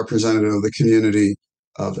 sort of a representative of the community,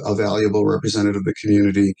 a valuable representative of the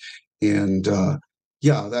community. And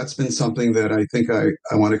that's been something that I think I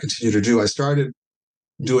want to continue to do. I started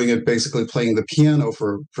doing it basically playing the piano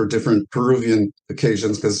for different Peruvian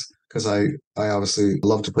occasions, because I obviously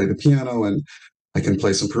love to play the piano, and I can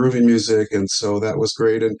play some Peruvian music. And so that was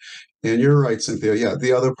great. And you're right, Cynthia. Yeah,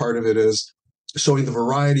 the other part of it is showing the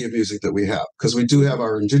variety of music that we have, because we do have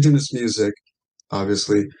our indigenous music,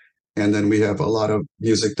 obviously, and then we have a lot of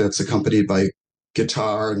music that's accompanied by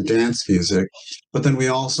guitar and dance music. But then we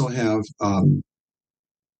also have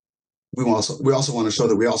we also want to show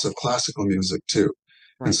that we also have classical music too,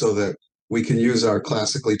 and so that we can use our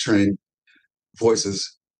classically trained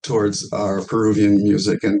voices towards our Peruvian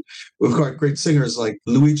music. And we've got great singers like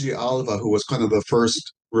Luigi Alva, who was kind of the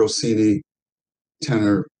first Rossini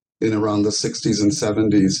tenor in around the 60s and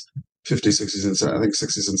 70s. 50s, 60s, and I think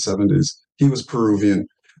 60s and 70s. He was Peruvian,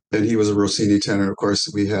 and he was a Rossini tenor. Of course,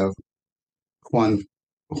 we have Juan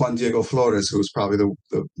Diego Flores, who's probably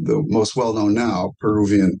the most well-known now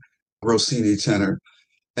Peruvian Rossini tenor.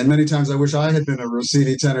 And many times I wish I had been a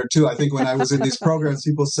Rossini tenor too. I think when I was in these programs,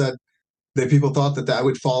 people thought that I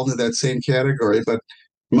would fall into that same category, but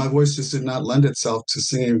my voice just did not lend itself to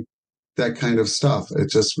singing that kind of stuff. It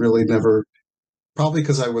just really never, probably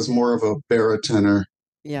because I was more of a baritone.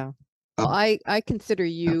 Yeah. Well, I consider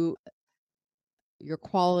your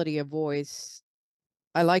quality of voice.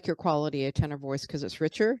 I like your quality of tenor voice because it's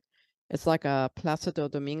richer. It's like a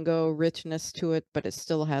Placido Domingo richness to it, but it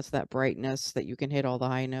still has that brightness that you can hit all the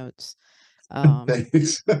high notes.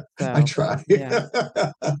 Thanks. I try. Yeah.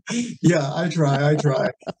 Yeah, I try.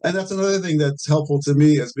 And that's another thing that's helpful to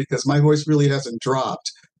me is because my voice really hasn't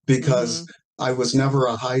dropped because I was never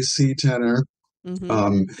a high C tenor.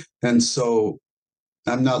 And so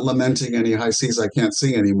I'm not lamenting any high Cs I can't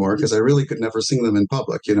sing anymore because I really could never sing them in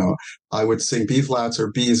public. I would sing B flats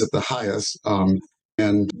or Bs at the highest.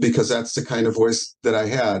 And because that's the kind of voice that I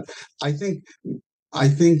had. I think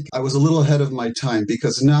I was a little ahead of my time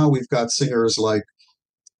because now we've got singers like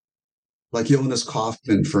Jonas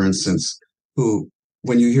Kaufmann, for instance, who,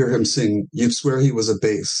 when you hear him sing, you'd swear he was a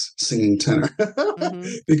bass singing tenor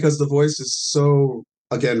because the voice is so,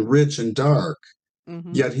 again, rich and dark.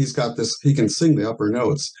 Yet he's got this, he can sing the upper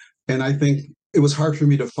notes. And I think it was hard for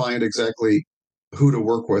me to find exactly who to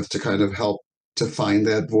work with to kind of help to find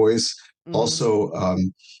that voice. Also,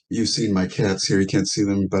 you've seen my cats here. You can't see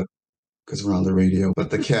them, but because we're on the radio,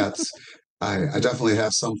 but the cats, I definitely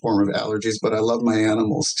have some form of allergies, but I love my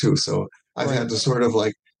animals too. So I've had to sort of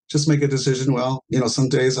just make a decision. Well, some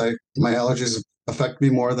days my allergies affect me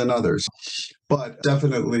more than others, but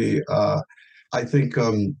definitely, I think,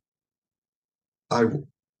 I'm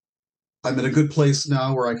in a good place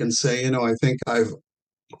now where I can say, I think I've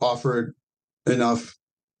offered enough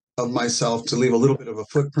of myself to leave a little bit of a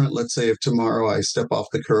footprint. Let's say if tomorrow I step off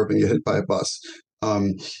the curb and get hit by a bus,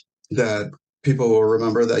 that people will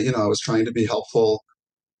remember that, I was trying to be helpful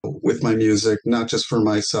with my music, not just for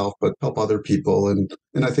myself, but help other people. And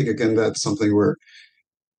I think, again, that's something we're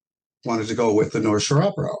wanted to go with the North Shore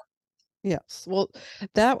Opera Hour. Yes. Well,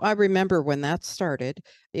 that I remember when that started,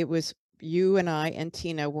 it was you and I and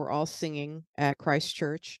Tina were all singing at Christ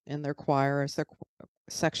Church in their choir as their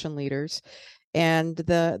section leaders. And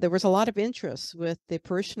there was a lot of interest with the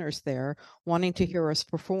parishioners there wanting to hear us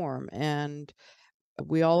perform. And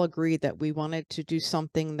we all agreed that we wanted to do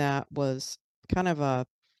something that was kind of a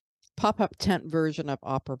pop-up tent version of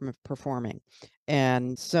opera performing.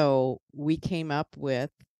 And so we came up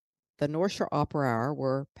with the North Shore Opera Hour,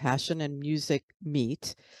 where passion and music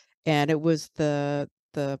meet. And it was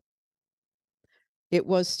it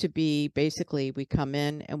was to be basically, we come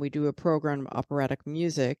in and we do a program of operatic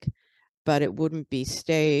music, but it wouldn't be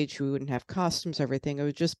staged. We wouldn't have costumes, everything. It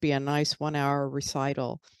would just be a nice 1-hour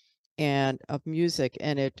recital of music.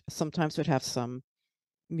 And it sometimes would have some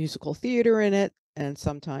musical theater in it, and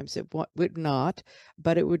sometimes it would not,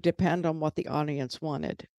 but it would depend on what the audience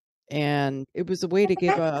wanted. And it was a way to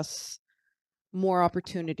give us more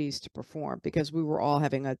opportunities to perform because we were all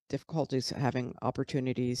having difficulties having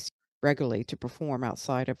opportunities regularly to perform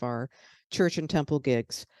outside of our church and temple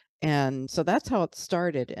gigs. And so that's how it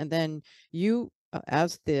started. And then you,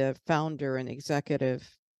 as the founder and executive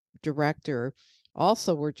director,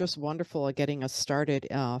 also were just wonderful at getting us started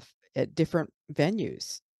at different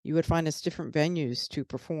venues. You would find us different venues to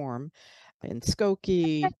perform in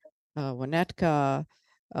Skokie, Winnetka,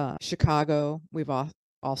 Chicago. We've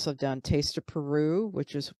also done Taste of Peru,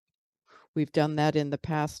 we've done that in the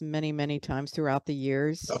past many, many times throughout the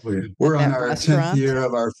years. We're on our 10th year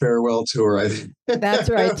of our farewell tour, I think. That's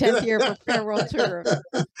right, 10th year of our farewell tour.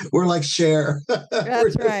 We're like Cher.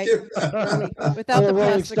 That's right. Without the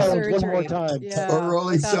plastic surgery. One more time. Yeah,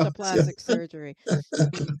 without the plastic surgery.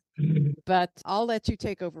 But I'll let you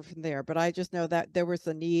take over from there. But I just know that there was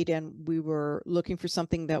a need, and we were looking for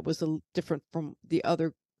something that was different from the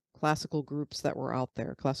other classical groups that were out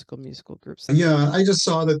there, classical musical groups. Yeah, I just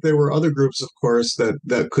saw that there were other groups, of course,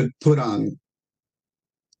 that could put on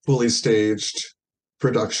fully staged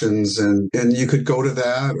productions, and you could go to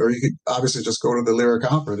that, or you could obviously just go to the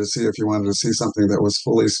Lyric Opera to see if you wanted to see something that was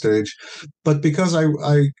fully staged. But because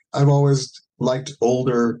I've always liked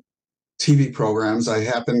older TV programs, I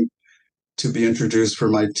happened to be introduced for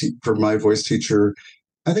my voice teacher,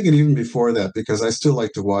 I think, and even before that, because I still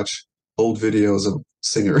like to watch old videos of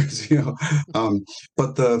singers,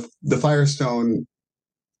 but the Firestone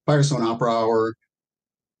Opera Hour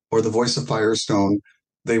or the Voice of Firestone,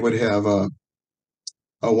 they would have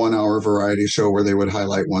a 1 hour variety show where they would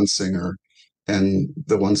highlight one singer, and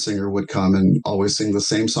the one singer would come and always sing the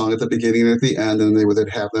same song at the beginning and at the end, and they would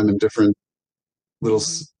have them in different little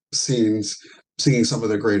scenes singing some of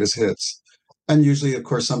their greatest hits. And usually, of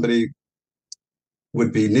course, somebody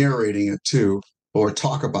would be narrating it too, or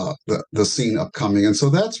talk about the scene upcoming. And so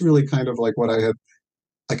that's really kind of like what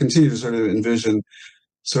I continue to sort of envision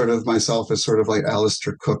sort of myself as sort of like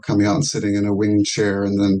Alistair Cook coming out and sitting in a wing chair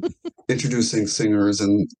and then introducing singers.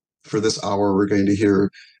 And for this hour, we're going to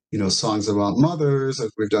hear, songs about mothers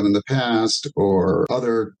as we've done in the past, or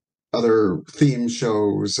other theme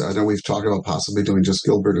shows. I know we've talked about possibly doing just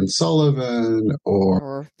Gilbert and Sullivan,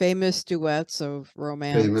 or famous duets of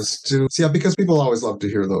romance. Famous duets, yeah, because people always love to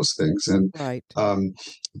hear those things. And right.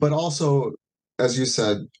 But also, as you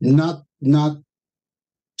said, not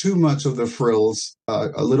too much of the frills,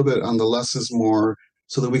 a little bit on the less is more,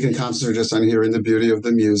 so that we can concentrate just on hearing the beauty of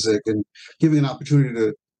the music and giving an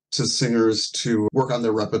opportunity to singers to work on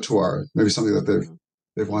their repertoire, maybe something that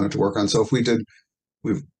they've wanted to work on. So if we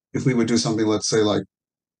would do something, let's say like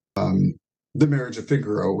The Marriage of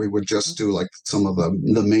Figaro, we would just do like some of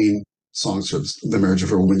the main songs for The Marriage of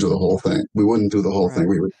Figaro. We wouldn't do the whole thing. We wouldn't do the whole thing.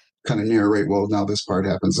 We would kind of narrate, well, now this part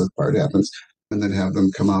happens, and then have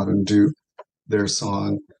them come out and do their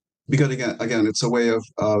song. Because again, it's a way of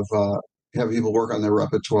having people work on their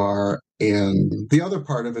repertoire. And the other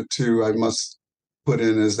part of it too, I must put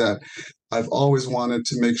in, is that I've always wanted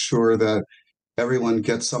to make sure that everyone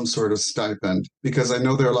gets some sort of stipend, because I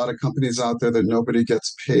know there are a lot of companies out there that nobody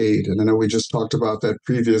gets paid. And I know we just talked about that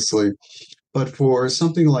previously. But for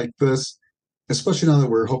something like this, especially now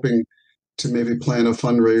that we're hoping to maybe plan a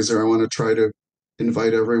fundraiser, I want to try to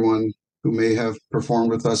invite everyone who may have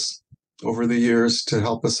performed with us over the years to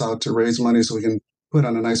help us out to raise money so we can put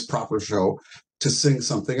on a nice proper show to sing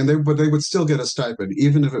something. But they would still get a stipend,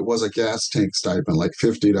 even if it was a gas tank stipend, like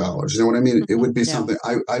 $50. You know what I mean? It would be something.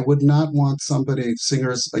 I would not want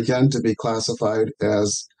singers, again, to be classified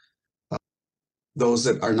as those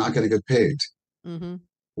that are not going to get paid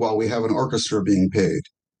while we have an orchestra being paid.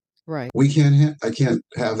 Right. I can't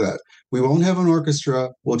have that. We won't have an orchestra.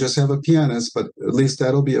 We'll just have a pianist, but at least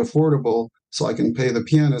that'll be affordable, so I can pay the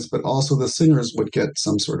pianist, but also the singers would get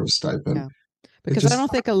some sort of stipend. Yeah. Because I don't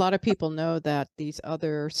think a lot of people know that these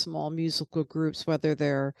other small musical groups, whether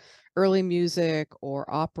they're early music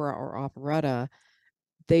or opera or operetta,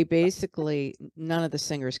 they basically, none of the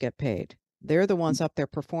singers get paid. They're the ones up there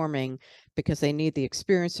performing because they need the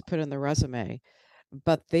experience to put in the resume,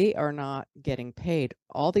 but they are not getting paid.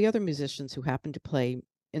 All the other musicians who happen to play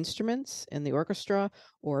instruments in the orchestra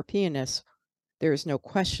or pianists, there is no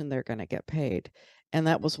question they're going to get paid. And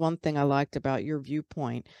that was one thing I liked about your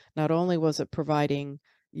viewpoint. Not only was it providing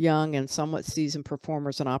young and somewhat seasoned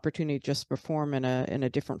performers an opportunity to just perform in a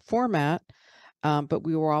different format, but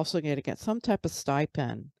we were also going to get some type of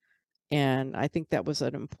stipend. And I think that was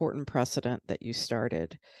an important precedent that you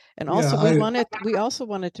started. And also, we also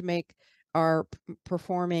wanted to make our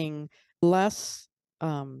performing less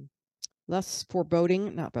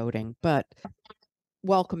foreboding, but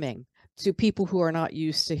welcoming to people who are not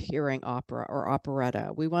used to hearing opera or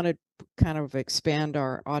operetta. We want to kind of expand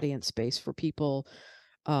our audience base for people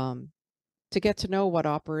to get to know what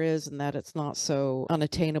opera is, and that it's not so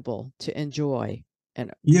unattainable to enjoy.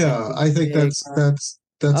 And I think that's a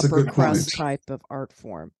good point. Type of art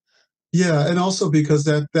form. Yeah, and also because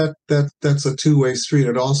that's a two-way street.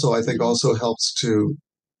 It also, I think, also helps to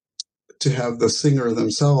have the singer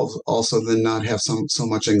themselves also then not have so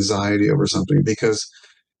much anxiety over something. Because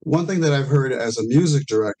one thing that I've heard as a music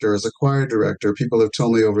director, as a choir director, people have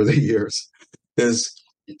told me over the years is,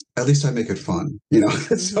 at least I make it fun,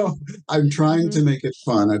 So I'm trying to make it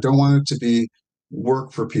fun. I don't want it to be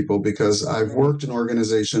work for people, because I've worked in musical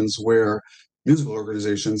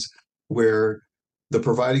organizations where the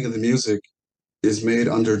providing of the music is made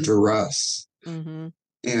under duress.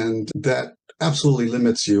 And that absolutely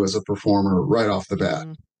limits you as a performer right off the bat.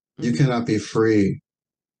 You cannot be free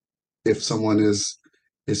if someone is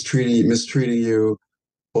mistreating you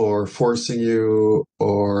or forcing you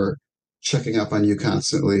or checking up on you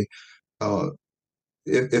constantly.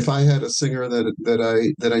 If I had a singer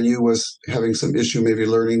that I knew was having some issue maybe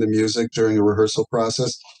learning the music during a rehearsal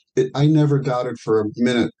process, I never doubted for a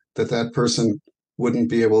minute that person wouldn't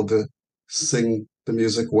be able to sing the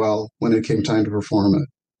music well when it came time to perform it.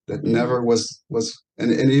 That never was,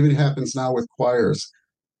 and it even happens now with choirs.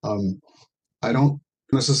 I don't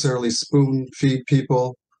necessarily spoon feed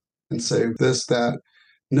people and say this, that.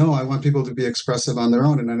 No, I want people to be expressive on their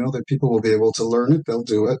own, and I know that people will be able to learn it. They'll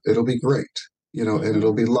do it. It'll be great, and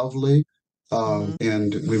it'll be lovely,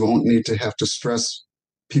 and we won't need to have to stress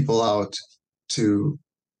people out to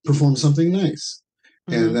perform something nice.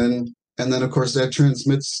 Mhm. And then of course that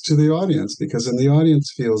transmits to the audience, because then the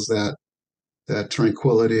audience feels that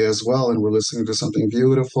tranquility as well, and we're listening to something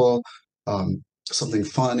beautiful, something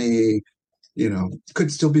funny,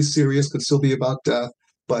 could still be serious, could still be about death,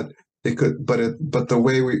 but it could, but the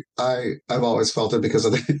way I've always felt it, because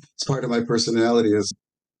it's part of my personality, is,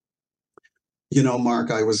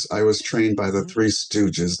 Mark, I was trained by the Mhm. Three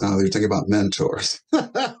Stooges. Now you're talking about mentors.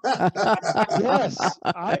 Yes,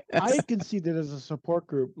 I can see that as a support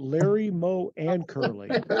group: Larry, Moe, and Curly.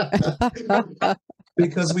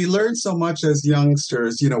 Because we learn so much as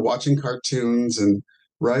youngsters, watching cartoons and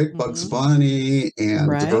right, Bugs Mhm. Bunny and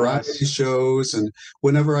Right. variety shows. And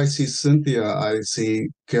whenever I see Cynthia, I see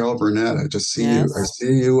Carol Burnett. I just see you. I Yes.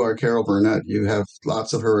 see you are Carol Burnett. You have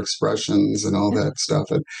lots of her expressions and all Yeah. that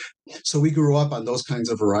stuff. And so we grew up on those kinds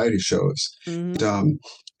of variety shows. Mhm.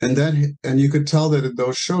 And you could tell that in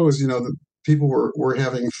those shows, the people were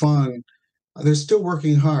having fun. They're still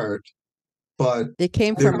working hard, but They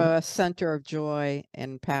came they're from a center of joy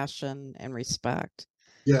and passion and respect.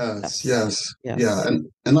 yes, Yes. yeah, Yes.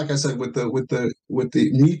 and like I said, with the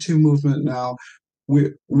Me Too movement now,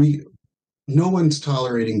 we no one's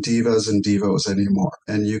tolerating divas and divos anymore,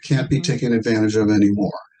 and you can't be Mhm. taken advantage of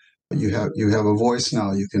anymore. Mhm. You have a voice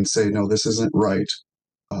now. You can say, no, this isn't right.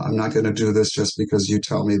 I'm not going to do this just because you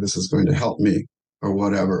tell me this is going to help me or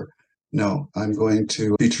whatever. No, I'm going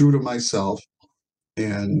to be true to myself,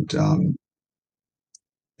 and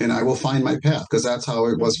and I will find my path, because that's how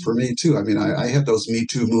it was for Mhm. me too. I mean, I had those Me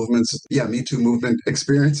Too movements, Me Too movement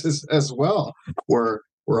experiences as well, where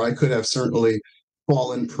I could have certainly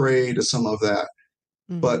fallen prey to some of that.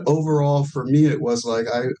 But Mhm. overall, for me, it was like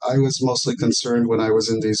I was mostly concerned when I was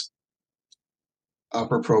in these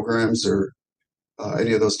opera programs or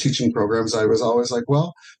any of those teaching programs. I was always like,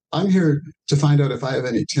 well, I'm here to find out if I have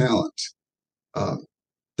any talent. Um,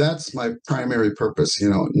 that's my primary purpose,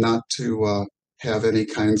 not to have any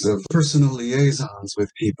kinds of personal liaisons with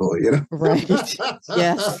people. Right. Yes.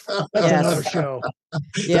 That's another Yes. show.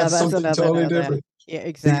 Yeah, That's that's something another totally that. different, Yeah, because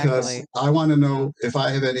exactly. I want to Yeah. know if I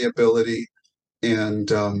have any ability. And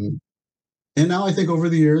now I think over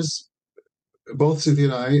the years, both Cynthia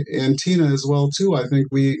and I, and Tina as well too, I think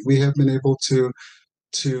we have been able to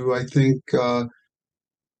I think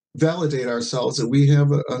validate ourselves that we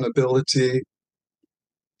have an ability,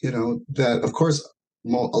 that of course a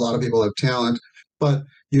lot of people have talent, but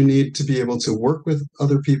you need to be able to work with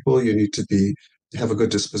other people. You need to have a good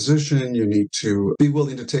disposition. You need to be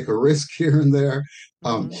willing to take a risk here and there.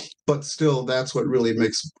 Um, Mhm. but still, that's what really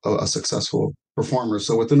makes a successful performer.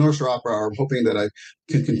 So with the North Shore Opera, I'm hoping that I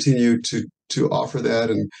can continue to offer that.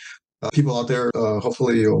 And people out there,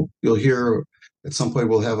 hopefully you'll hear at some point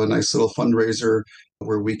we'll have a nice little fundraiser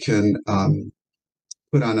where we can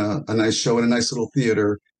put on a nice show in a nice little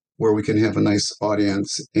theater where we can have a nice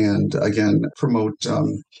audience and again promote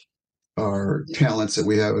our talents that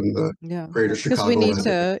we have in the Yeah. greater Because we Chicago need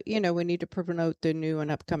area. to, we need to promote the new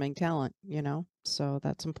and upcoming talent. So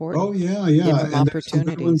that's Oh important. yeah, Give yeah, them and there's some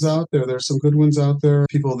good ones opportunities. out there. There's some good ones out there.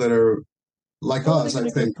 People that are like How are they us, going I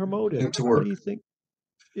to get think, promoted? into How work. do you think?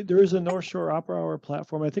 There is a North Shore Opera Hour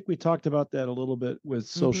platform. I think we talked about that a little bit with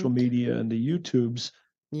social Mhm. media and the YouTubes.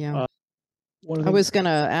 Yeah. Uh, one of I the was gonna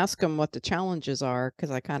ask him what the challenges are because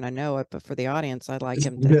I kind of know it, but for the audience, I'd like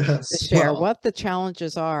him to Yes, share what the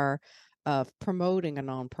challenges are of promoting a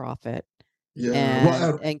nonprofit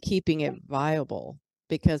yeah. and keeping it viable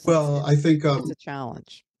because Well, I think it's a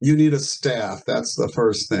challenge. you need a staff. That's the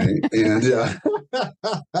first thing, and yeah,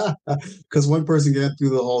 because one person can't do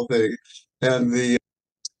the whole thing, and the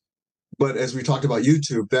but as we talked about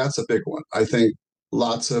YouTube, that's a big one. I think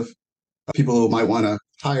lots of people who might want to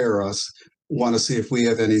hire us want to see if we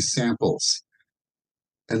have any samples,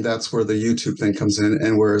 and that's where the YouTube thing comes in.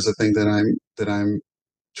 And whereas the thing that I'm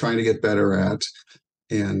trying to get better at,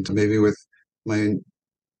 and maybe with my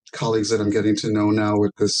colleagues that I'm getting to know now,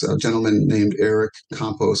 with this gentleman named Eric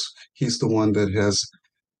Campos, he's the one that has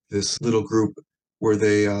this little group where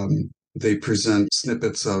they present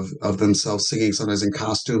snippets of themselves singing, sometimes in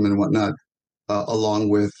costume and whatnot, along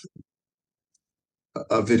with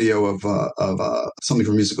a video of something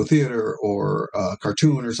from musical theater or a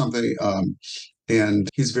cartoon or something. And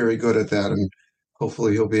he's very good at that. And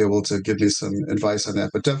hopefully he'll be able to give me some advice on that.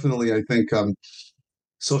 But definitely, I think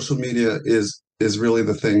social media is really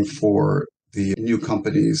the thing for the new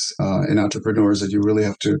companies and entrepreneurs, that you really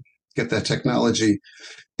have to get that technology.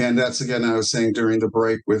 And that's, again, I was saying during the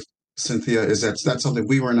break with Cynthia, is that's something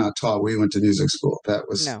we were not taught. We went to music school. That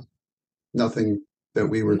was No. nothing that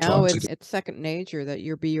we were Now taught to do. it's second nature that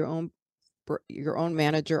you be your own your own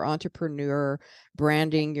manager, entrepreneur,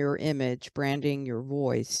 branding your image, branding your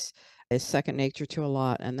voice is second nature to a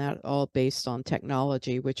lot. And that all based on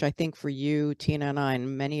technology, which I think for you, Tina and I,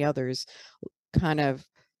 and many others kind of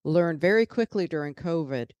learned very quickly during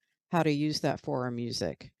COVID how to use that for our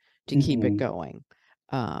music to keep it going.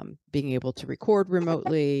 Being able to record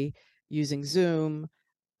remotely, using Zoom,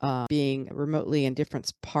 being remotely in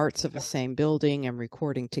different parts of the same building and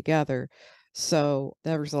recording together. So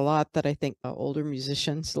there was a lot that I think older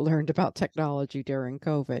musicians learned about technology during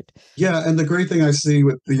COVID. Yeah, and the great thing I see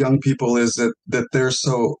with the young people is that they're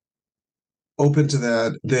so open to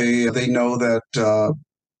that. They know that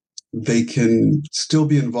they can still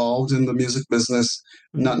be involved in the music business,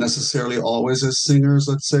 not necessarily always as singers,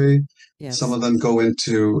 let's say. Yes. Some of them go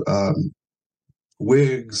into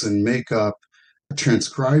wigs and makeup,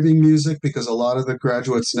 transcribing music, because a lot of the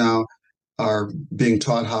graduates now are being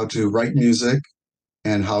taught how to write music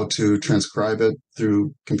and how to transcribe it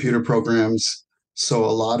through computer programs. So a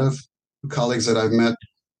lot of colleagues that I've met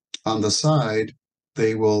on the side,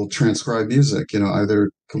 they will transcribe music, either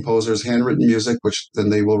composers' handwritten music, which then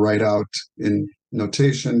they will write out in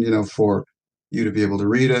notation, for you to be able to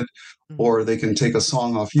read it, or they can take a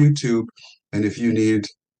song off YouTube, and if you need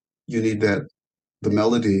the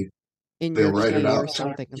melody, in they'll your write it key or out.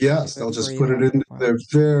 something. Yes, they'll just put it in. They're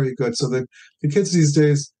very good. So the kids these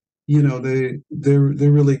days, they're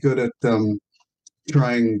really good at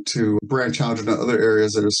trying to branch out into other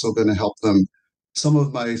areas that are still going to help them. Some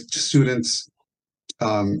of my students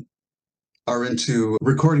are into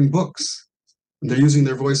recording books. They're using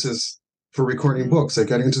their voices for recording books. They're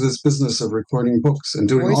getting into this business of recording books and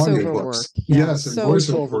doing audiobooks. Work. Yeah. Yes, and So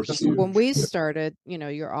voiceover. when we started,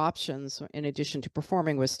 your options in addition to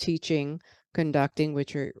performing was teaching, conducting,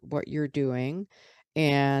 what you're doing,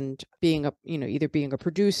 and being either being a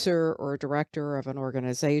producer or a director of an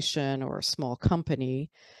organization or a small company.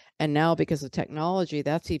 And now because of technology,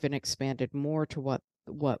 that's even expanded more to what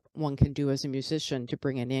one can do as a musician to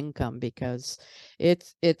bring in income, because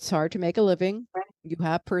it's hard to make a living. You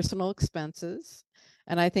have personal expenses.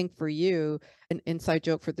 And I think for you, an inside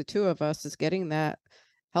joke for the two of us is getting that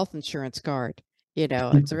health insurance card.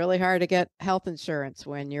 It's really hard to get health insurance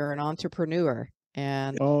when you're an entrepreneur.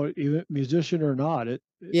 And even musician or not,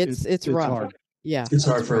 it's rough. Hard. Yeah, it's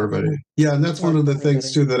hard for everybody. Yeah, and that's one of the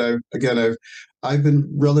things too that I've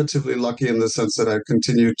been relatively lucky in the sense that I've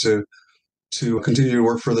continued to continue to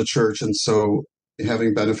work for the church, and so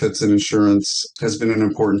having benefits and insurance has been an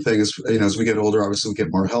important thing. As we get older, obviously we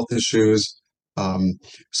get more health issues.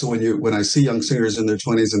 So when I see young singers in their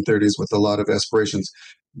 20s and 30s with a lot of aspirations,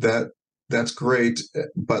 that's great,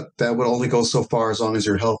 but that would only go so far as long as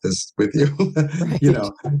your health is with you. Right.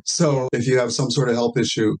 So if you have some sort of health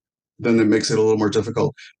issue, then it makes it a little more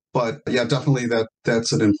difficult. But yeah, definitely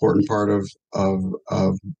that's an important part of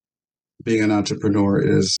being an entrepreneur,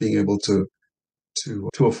 is being able to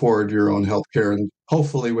afford your own health care. And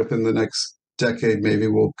hopefully within the next decade, maybe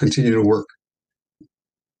we'll continue to work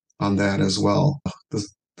on that as well.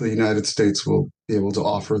 The United States will be able to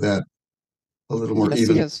offer that a little more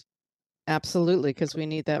even. Absolutely, because we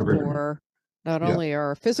need that for not only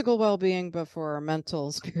our physical well-being, but for our mental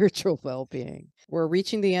and spiritual well-being. We're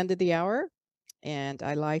reaching the end of the hour, and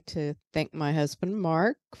I like to thank my husband,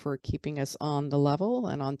 Mark, for keeping us on the level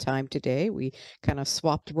and on time today. We kind of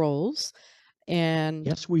swapped roles. And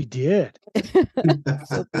yes, we did.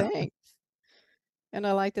 So thanks. And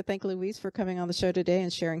I'd like to thank Luis for coming on the show today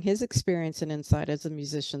and sharing his experience and insight as a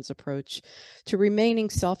musician's approach to remaining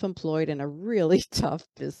self-employed in a really tough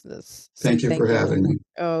business. Thank you for having me.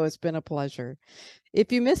 Oh, it's been a pleasure.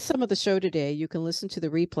 If you missed some of the show today, you can listen to the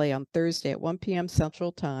replay on Thursday at 1 p.m.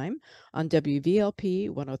 Central Time on WVLP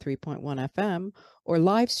 103.1 FM or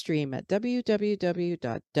live stream at www.wvlp.org.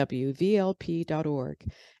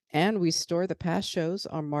 And we store the past shows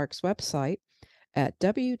on Mark's website at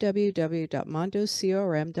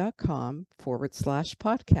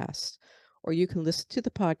www.mondocrm.com/podcast, or you can listen to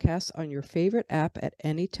the podcast on your favorite app at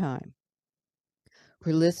any time.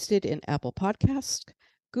 We're listed in Apple Podcasts,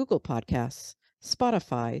 Google Podcasts,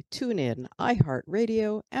 Spotify, TuneIn,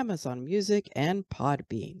 iHeartRadio, Amazon Music, and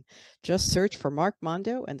Podbean. Just search for Mark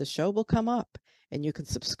Mondo and the show will come up, and you can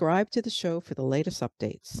subscribe to the show for the latest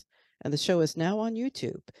updates. And the show is now on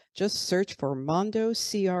YouTube. Just search for Mondo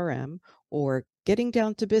CRM or Getting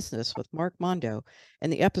Down to Business with Mark Mondo,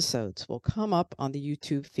 and the episodes will come up on the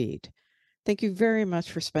YouTube feed. Thank you very much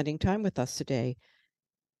for spending time with us today,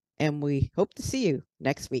 and we hope to see you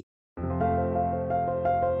next week.